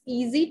because it's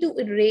easy to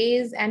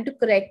erase and to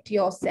correct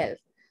yourself,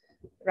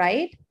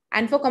 right?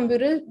 And for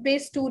computer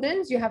based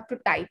students, you have to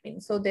type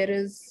in. So there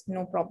is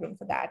no problem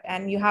for that.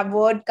 And you have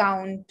word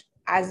count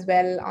as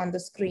well on the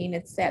screen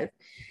itself.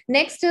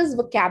 Next is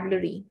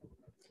vocabulary.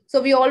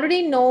 So we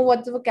already know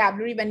what's the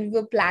vocabulary when we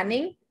were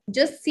planning.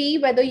 Just see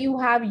whether you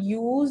have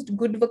used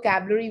good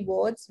vocabulary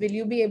words. Will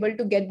you be able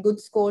to get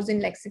good scores in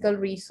lexical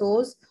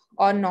resource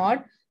or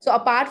not? So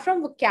apart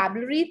from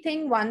vocabulary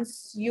thing,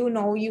 once you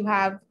know you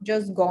have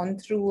just gone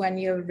through and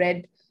you've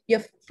read,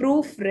 you've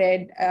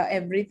proofread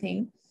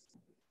everything.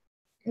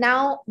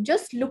 Now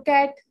just look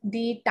at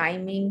the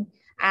timing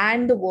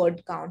and the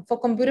word count. For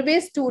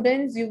computer-based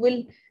students, you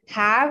will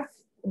have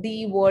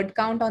the word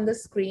count on the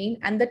screen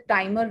and the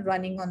timer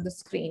running on the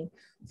screen.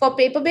 For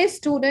paper-based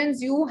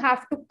students, you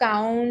have to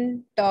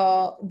count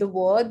the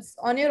words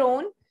on your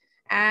own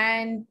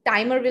and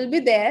timer will be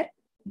there,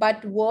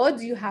 but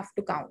words you have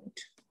to count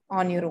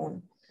on your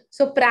own.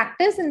 So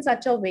practice in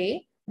such a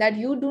way that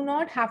you do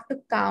not have to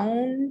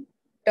count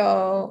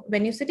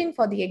when you're sitting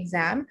for the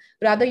exam.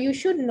 Rather, you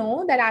should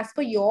know that as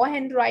per your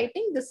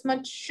handwriting, this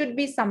much should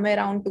be somewhere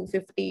around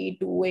 250,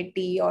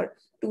 280 or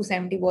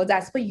 270 words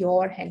as per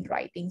your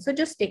handwriting. So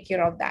just take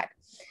care of that.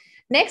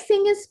 Next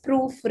thing is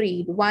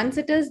proofread. Once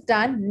it is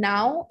done,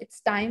 now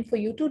it's time for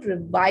you to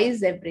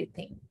revise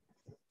everything.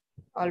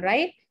 All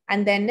right.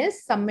 And then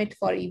is submit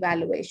for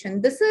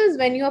evaluation. This is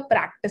when you are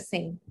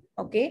practicing.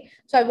 Okay.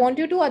 So I want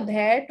you to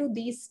adhere to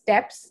these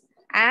steps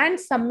and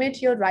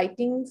submit your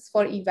writings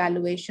for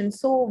evaluation.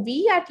 So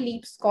we at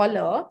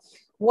LeapScholar,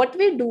 what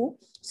we do,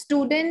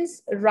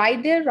 students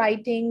write their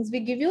writings. We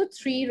give you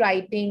 3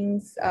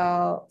 writings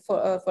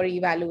for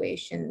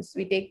evaluations.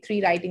 We take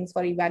 3 writings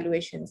for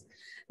evaluations.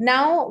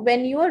 Now,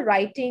 when you are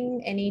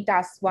writing any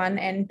task 1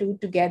 and 2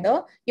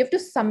 together, you have to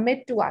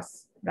submit to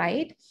us,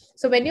 right?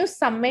 So when you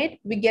submit,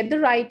 we get the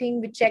writing,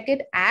 we check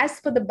it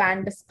as per the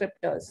band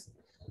descriptors.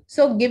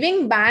 So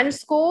giving band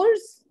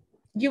scores,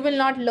 you will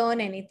not learn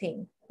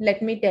anything.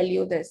 Let me tell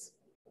you this.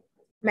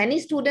 Many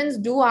students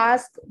do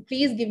ask,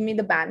 please give me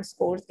the band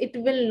scores. It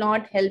will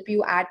not help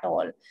you at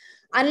all.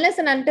 Unless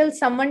and until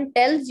someone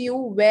tells you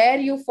where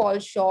you fall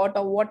short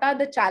or what are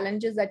the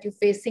challenges that you're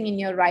facing in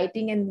your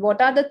writing and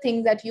what are the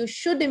things that you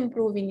should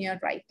improve in your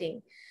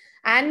writing.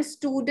 And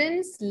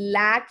students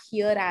lack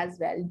here as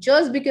well.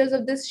 Just because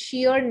of this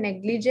sheer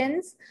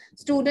negligence,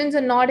 students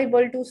are not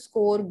able to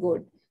score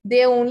good.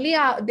 They only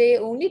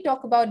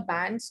talk about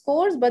band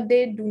scores, but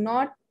they do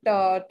not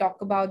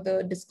talk about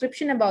the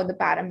description about the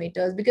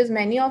parameters because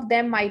many of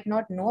them might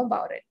not know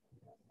about it.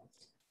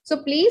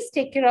 So please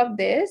take care of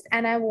this.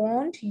 And I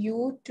want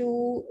you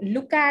to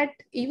look at,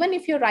 even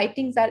if your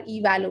writings are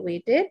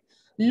evaluated,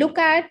 look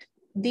at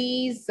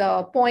these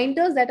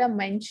pointers that are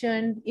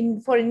mentioned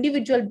for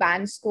individual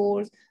band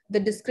scores,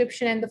 the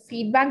description and the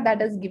feedback that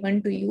is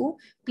given to you.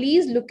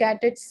 Please look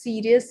at it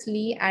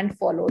seriously and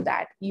follow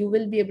that. You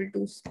will be able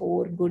to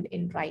score good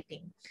in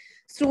writing.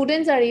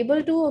 Students are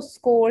able to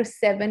score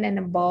 7 and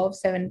above,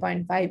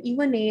 7.5,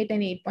 even 8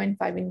 and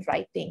 8.5 in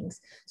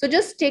writings. So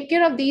just take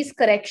care of these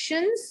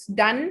corrections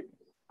done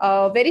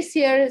very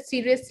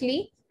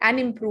seriously and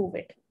improve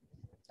it.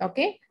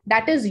 Okay,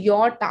 that is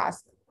your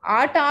task.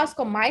 Our task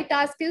or my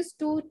task is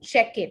to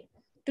check it,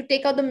 to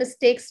take out the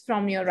mistakes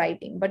from your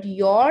writing. But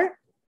your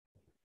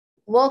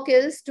work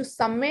is to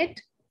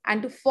submit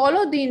and to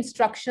follow the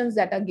instructions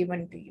that are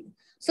given to you.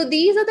 So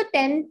these are the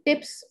 10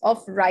 tips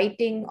of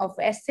writing, of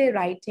essay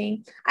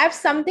writing. I have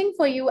something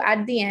for you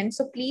at the end,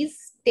 so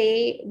please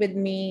stay with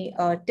me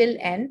till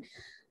end.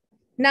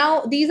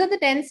 Now, these are the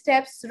 10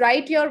 steps.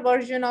 Write your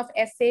version of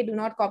essay. Do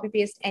not copy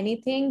paste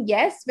anything.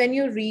 Yes, when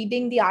you're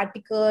reading the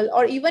article,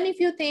 or even if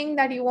you think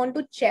that you want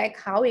to check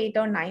how 8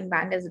 or 9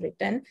 band is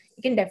written,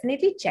 you can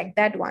definitely check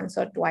that once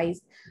or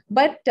twice.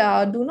 But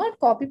do not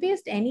copy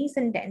paste any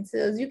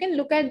sentences. You can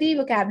look at the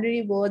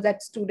vocabulary words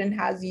that student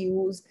has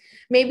used,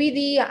 maybe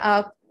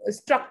the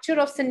structure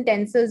of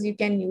sentences you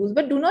can use,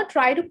 but do not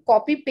try to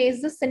copy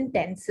paste the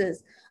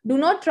sentences. Do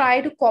not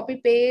try to copy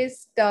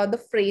paste the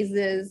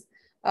phrases.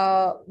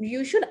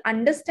 You should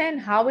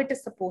understand how it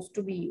is supposed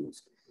to be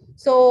used,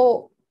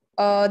 so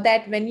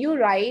that when you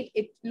write,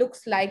 it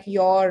looks like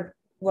your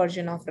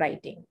version of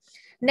writing.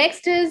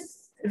 Next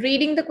is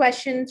reading the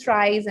question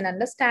thrice and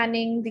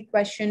understanding the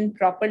question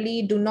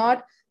properly. Do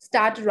not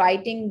start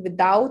writing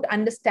without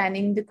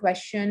understanding the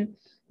question.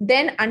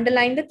 Then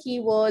underline the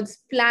keywords,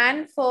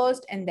 plan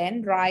first and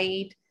then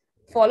write.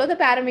 Follow the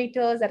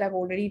parameters that I've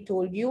already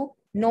told you.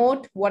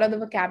 Note what are the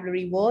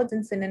vocabulary words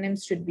and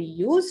synonyms should be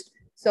used.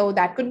 So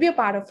that could be a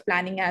part of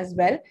planning as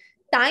well.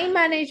 Time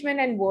management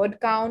and word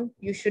count,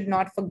 you should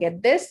not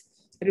forget this.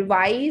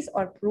 Revise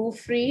or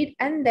proofread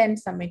and then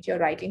submit your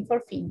writing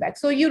for feedback.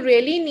 So you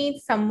really need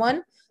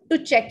someone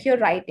to check your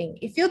writing.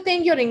 If you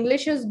think your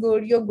English is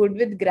good, you're good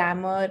with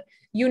grammar,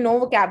 you know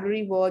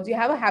vocabulary words, you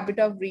have a habit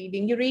of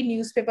reading, you read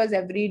newspapers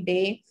every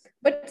day,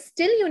 but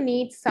still you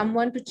need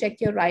someone to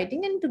check your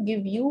writing and to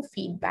give you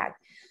feedback.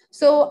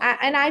 So,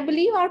 and I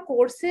believe our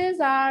courses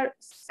are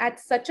at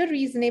such a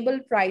reasonable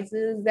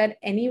prices that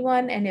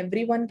anyone and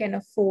everyone can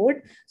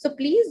afford. So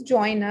please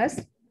join us.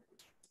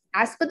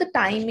 As per the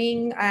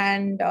timing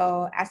and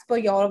as per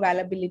your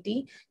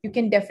availability, you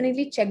can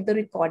definitely check the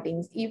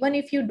recordings. Even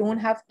if you don't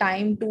have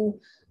time to,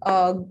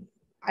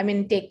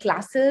 take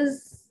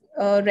classes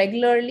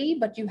regularly,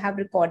 but you have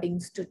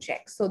recordings to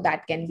check. So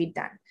that can be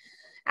done.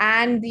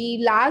 And the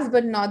last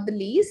but not the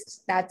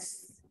least,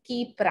 that's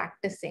keep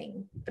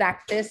practicing.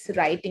 Practice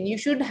writing. You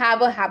should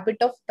have a habit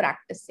of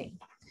practicing.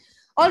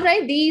 All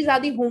right, these are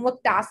the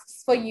homework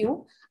tasks for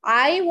you.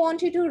 I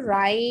want you to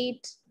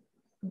write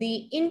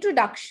the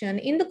introduction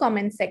in the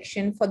comment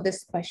section for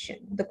this question.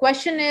 The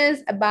question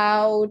is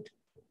about,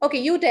 okay,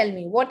 you tell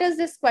me, what is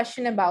this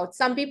question about?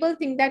 Some people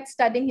think that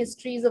studying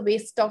history is a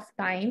waste of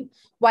time,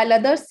 while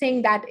others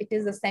think that it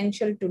is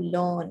essential to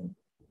learn.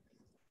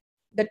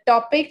 The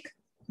topic,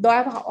 though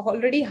I've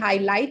already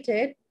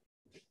highlighted,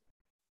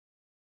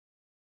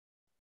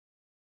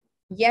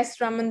 yes,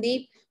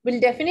 Ramandeep, will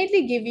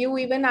definitely give you,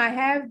 even I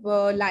have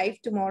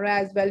live tomorrow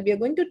as well. We are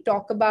going to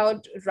talk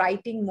about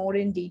writing more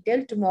in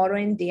detail tomorrow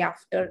and day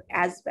after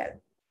as well.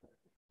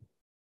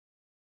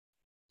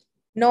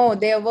 No,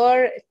 there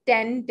were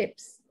 10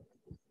 tips.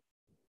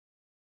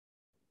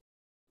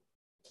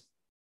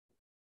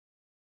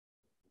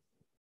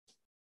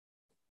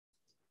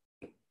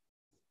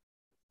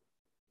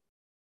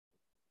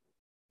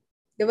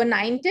 There were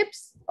 9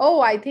 tips.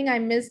 Oh, I think I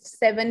missed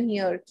 7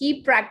 here.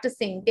 Keep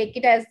practicing. Take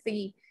it as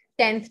the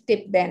 10th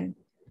tip then.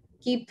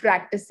 Keep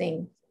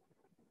practicing.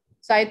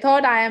 So I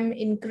thought I am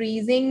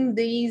increasing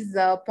these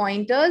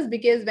pointers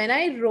because when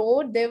I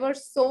wrote, there were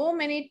so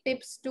many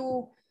tips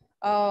to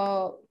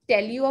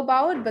tell you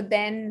about, but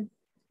then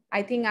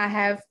I think I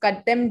have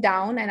cut them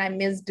down and I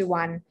missed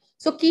one.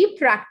 So keep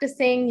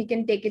practicing. You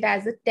can take it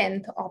as a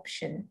 10th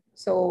option.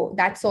 So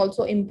that's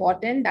also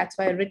important. That's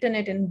why I've written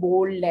it in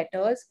bold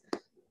letters.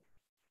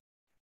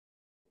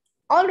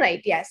 All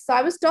right, yes. So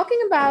I was talking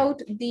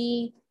about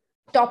the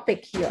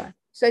topic here.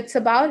 So it's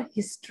about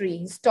history,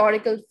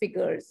 historical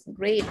figures.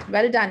 Great.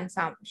 Well done,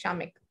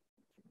 Shamik.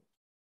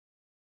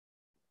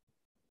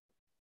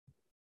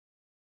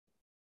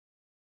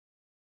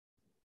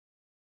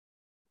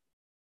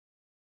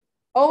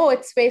 Oh,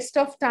 it's waste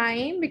of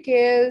time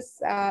because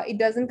it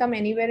doesn't come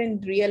anywhere in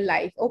real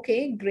life.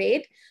 Okay,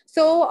 great.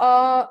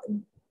 So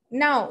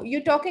now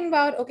you're talking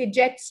about, okay,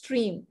 jet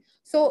stream.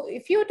 So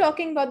if you're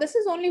talking about, this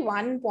is only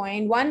one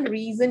point, one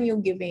reason you're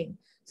giving.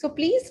 So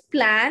please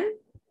plan.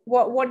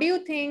 What do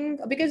you think?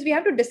 Because we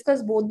have to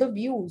discuss both the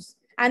views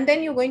and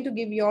then you're going to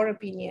give your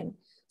opinion.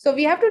 So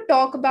we have to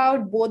talk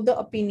about both the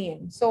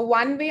opinion. So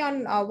one way,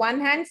 on one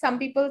hand, some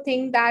people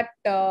think that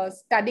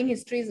studying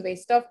history is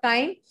waste of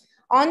time.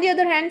 On the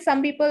other hand,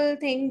 some people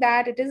think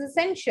that it is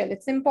essential,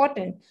 it's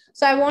important.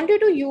 So I want you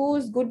to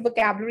use good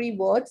vocabulary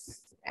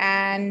words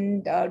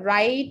and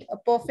write a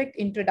perfect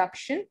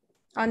introduction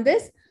on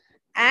this.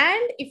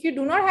 And if you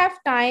do not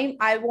have time,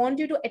 I want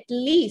you to at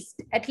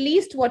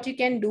least what you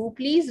can do,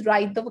 please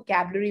write the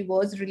vocabulary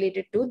words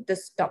related to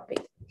this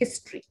topic,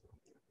 history.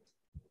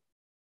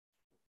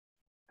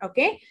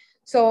 Okay,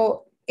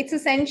 so it's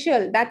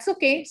essential. That's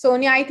okay.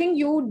 Sonia, I think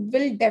you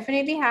will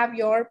definitely have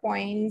your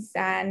points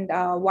and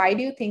why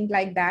do you think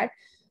like that?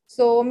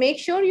 So make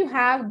sure you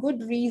have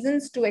good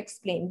reasons to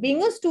explain.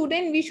 Being a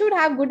student, we should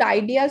have good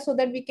ideas so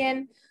that we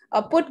can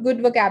put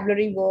good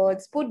vocabulary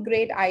words, put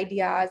great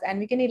ideas, and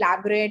we can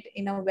elaborate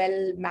in a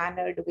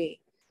well-mannered way.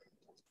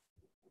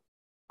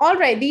 All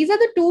right, these are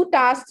the two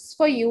tasks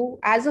for you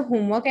as a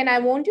homework, and I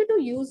want you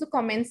to use the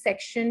comment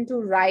section to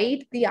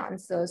write the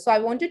answers. So I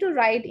want you to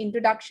write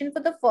introduction for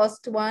the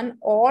first one,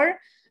 or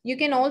you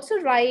can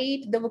also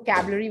write the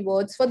vocabulary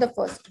words for the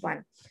first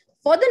one.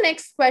 For the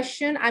next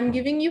question, I'm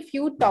giving you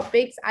few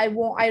topics. I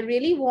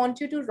really want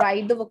you to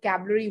write the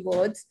vocabulary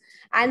words,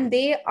 and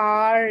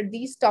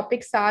these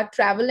topics are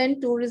travel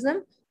and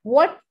tourism.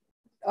 What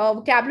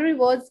vocabulary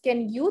words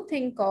can you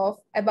think of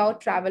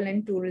about travel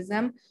and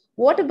tourism?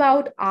 What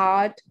about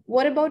art?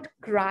 What about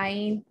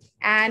crime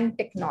and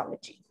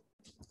technology?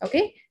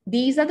 Okay,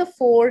 these are the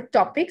four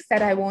topics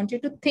that I want you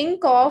to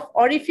think of,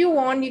 or if you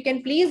want, you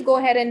can please go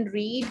ahead and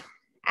read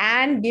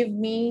and give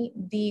me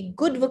the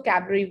good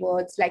vocabulary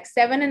words, like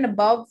 7 and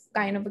above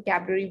kind of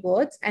vocabulary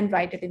words, and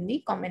write it in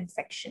the comment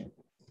section.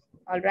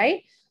 All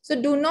right.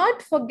 So do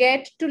not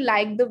forget to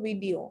like the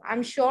video.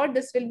 I'm sure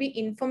this will be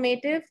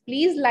informative.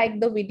 Please like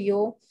the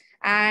video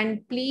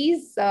and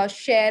please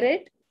share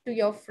it to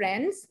your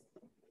friends.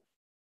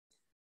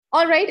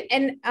 All right,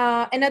 and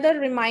another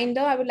reminder,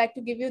 I would like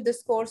to give you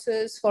this course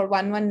is for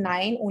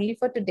 119 only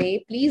for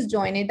today. Please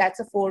join it. That's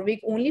a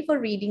 4-week only for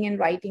reading and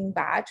writing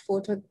batch,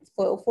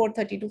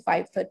 4:30 to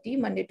 5:30,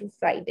 Monday to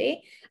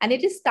Friday. And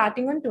it is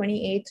starting on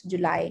 28th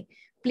July.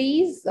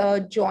 Please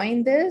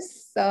join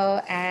this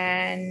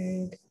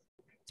and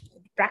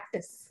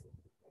practice.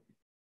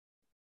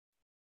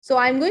 So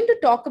I'm going to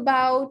talk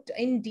about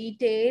in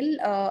detail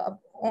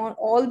on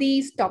all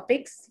these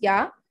topics.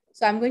 Yeah,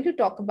 so I'm going to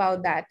talk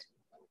about that.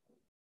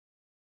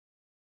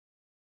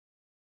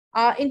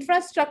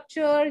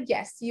 Infrastructure,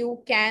 yes,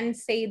 you can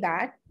say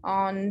that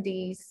on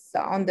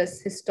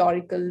this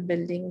historical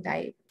building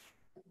type.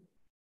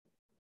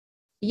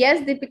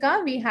 Yes,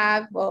 Deepika, we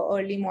have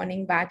early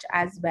morning batch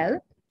as well.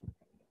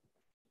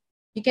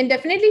 You can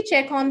definitely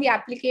check on the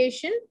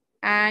application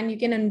and you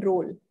can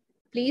enroll.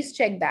 Please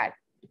check that.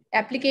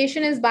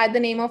 Application is by the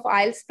name of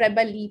IELTS Prep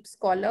by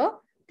LeapScholar.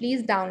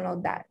 Please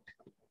download that.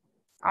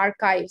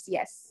 Archives,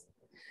 yes.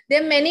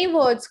 There are many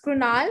words,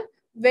 Krunal.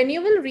 When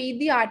you will read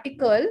the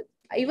article,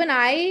 even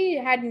I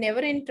had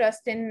never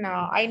interest in,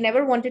 I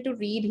never wanted to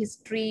read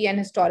history and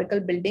historical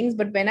buildings.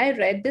 But when I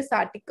read this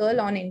article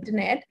on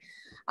internet,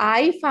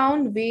 I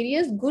found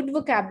various good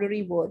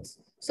vocabulary words.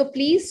 So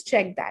please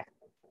check that.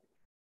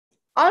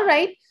 All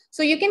right.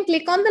 So you can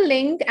click on the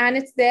link and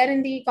it's there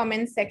in the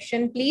comment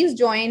section. Please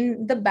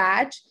join the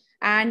batch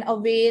and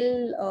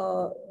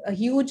avail a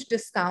huge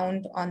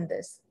discount on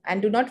this. And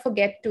do not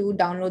forget to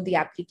download the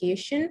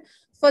application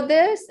for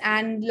this,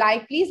 and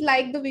please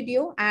like the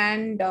video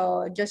and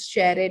just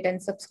share it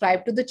and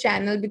subscribe to the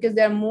channel because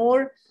there are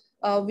more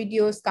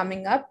videos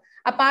coming up.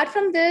 Apart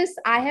from this,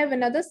 I have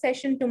another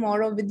session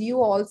tomorrow with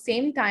you all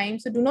same time.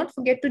 So do not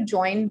forget to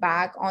join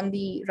back on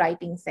the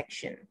writing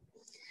section.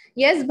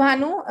 Yes,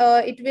 Bhanu,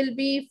 it will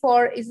be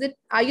for,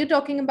 are you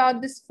talking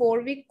about this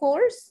 4-week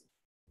course?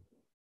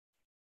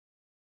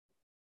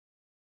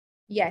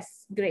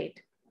 Yes,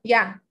 great.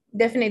 Yeah,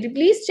 definitely.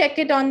 Please check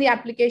it on the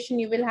application.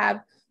 You will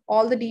have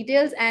all the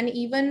details, and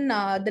even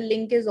the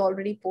link is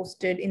already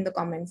posted in the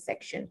comments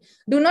section.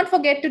 Do not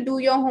forget to do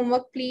your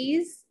homework,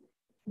 please.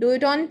 Do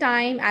it on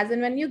time as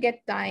and when you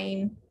get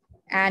time.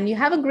 And you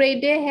have a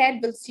great day ahead.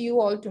 We'll see you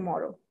all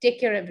tomorrow.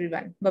 Take care,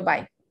 everyone.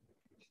 Bye-bye.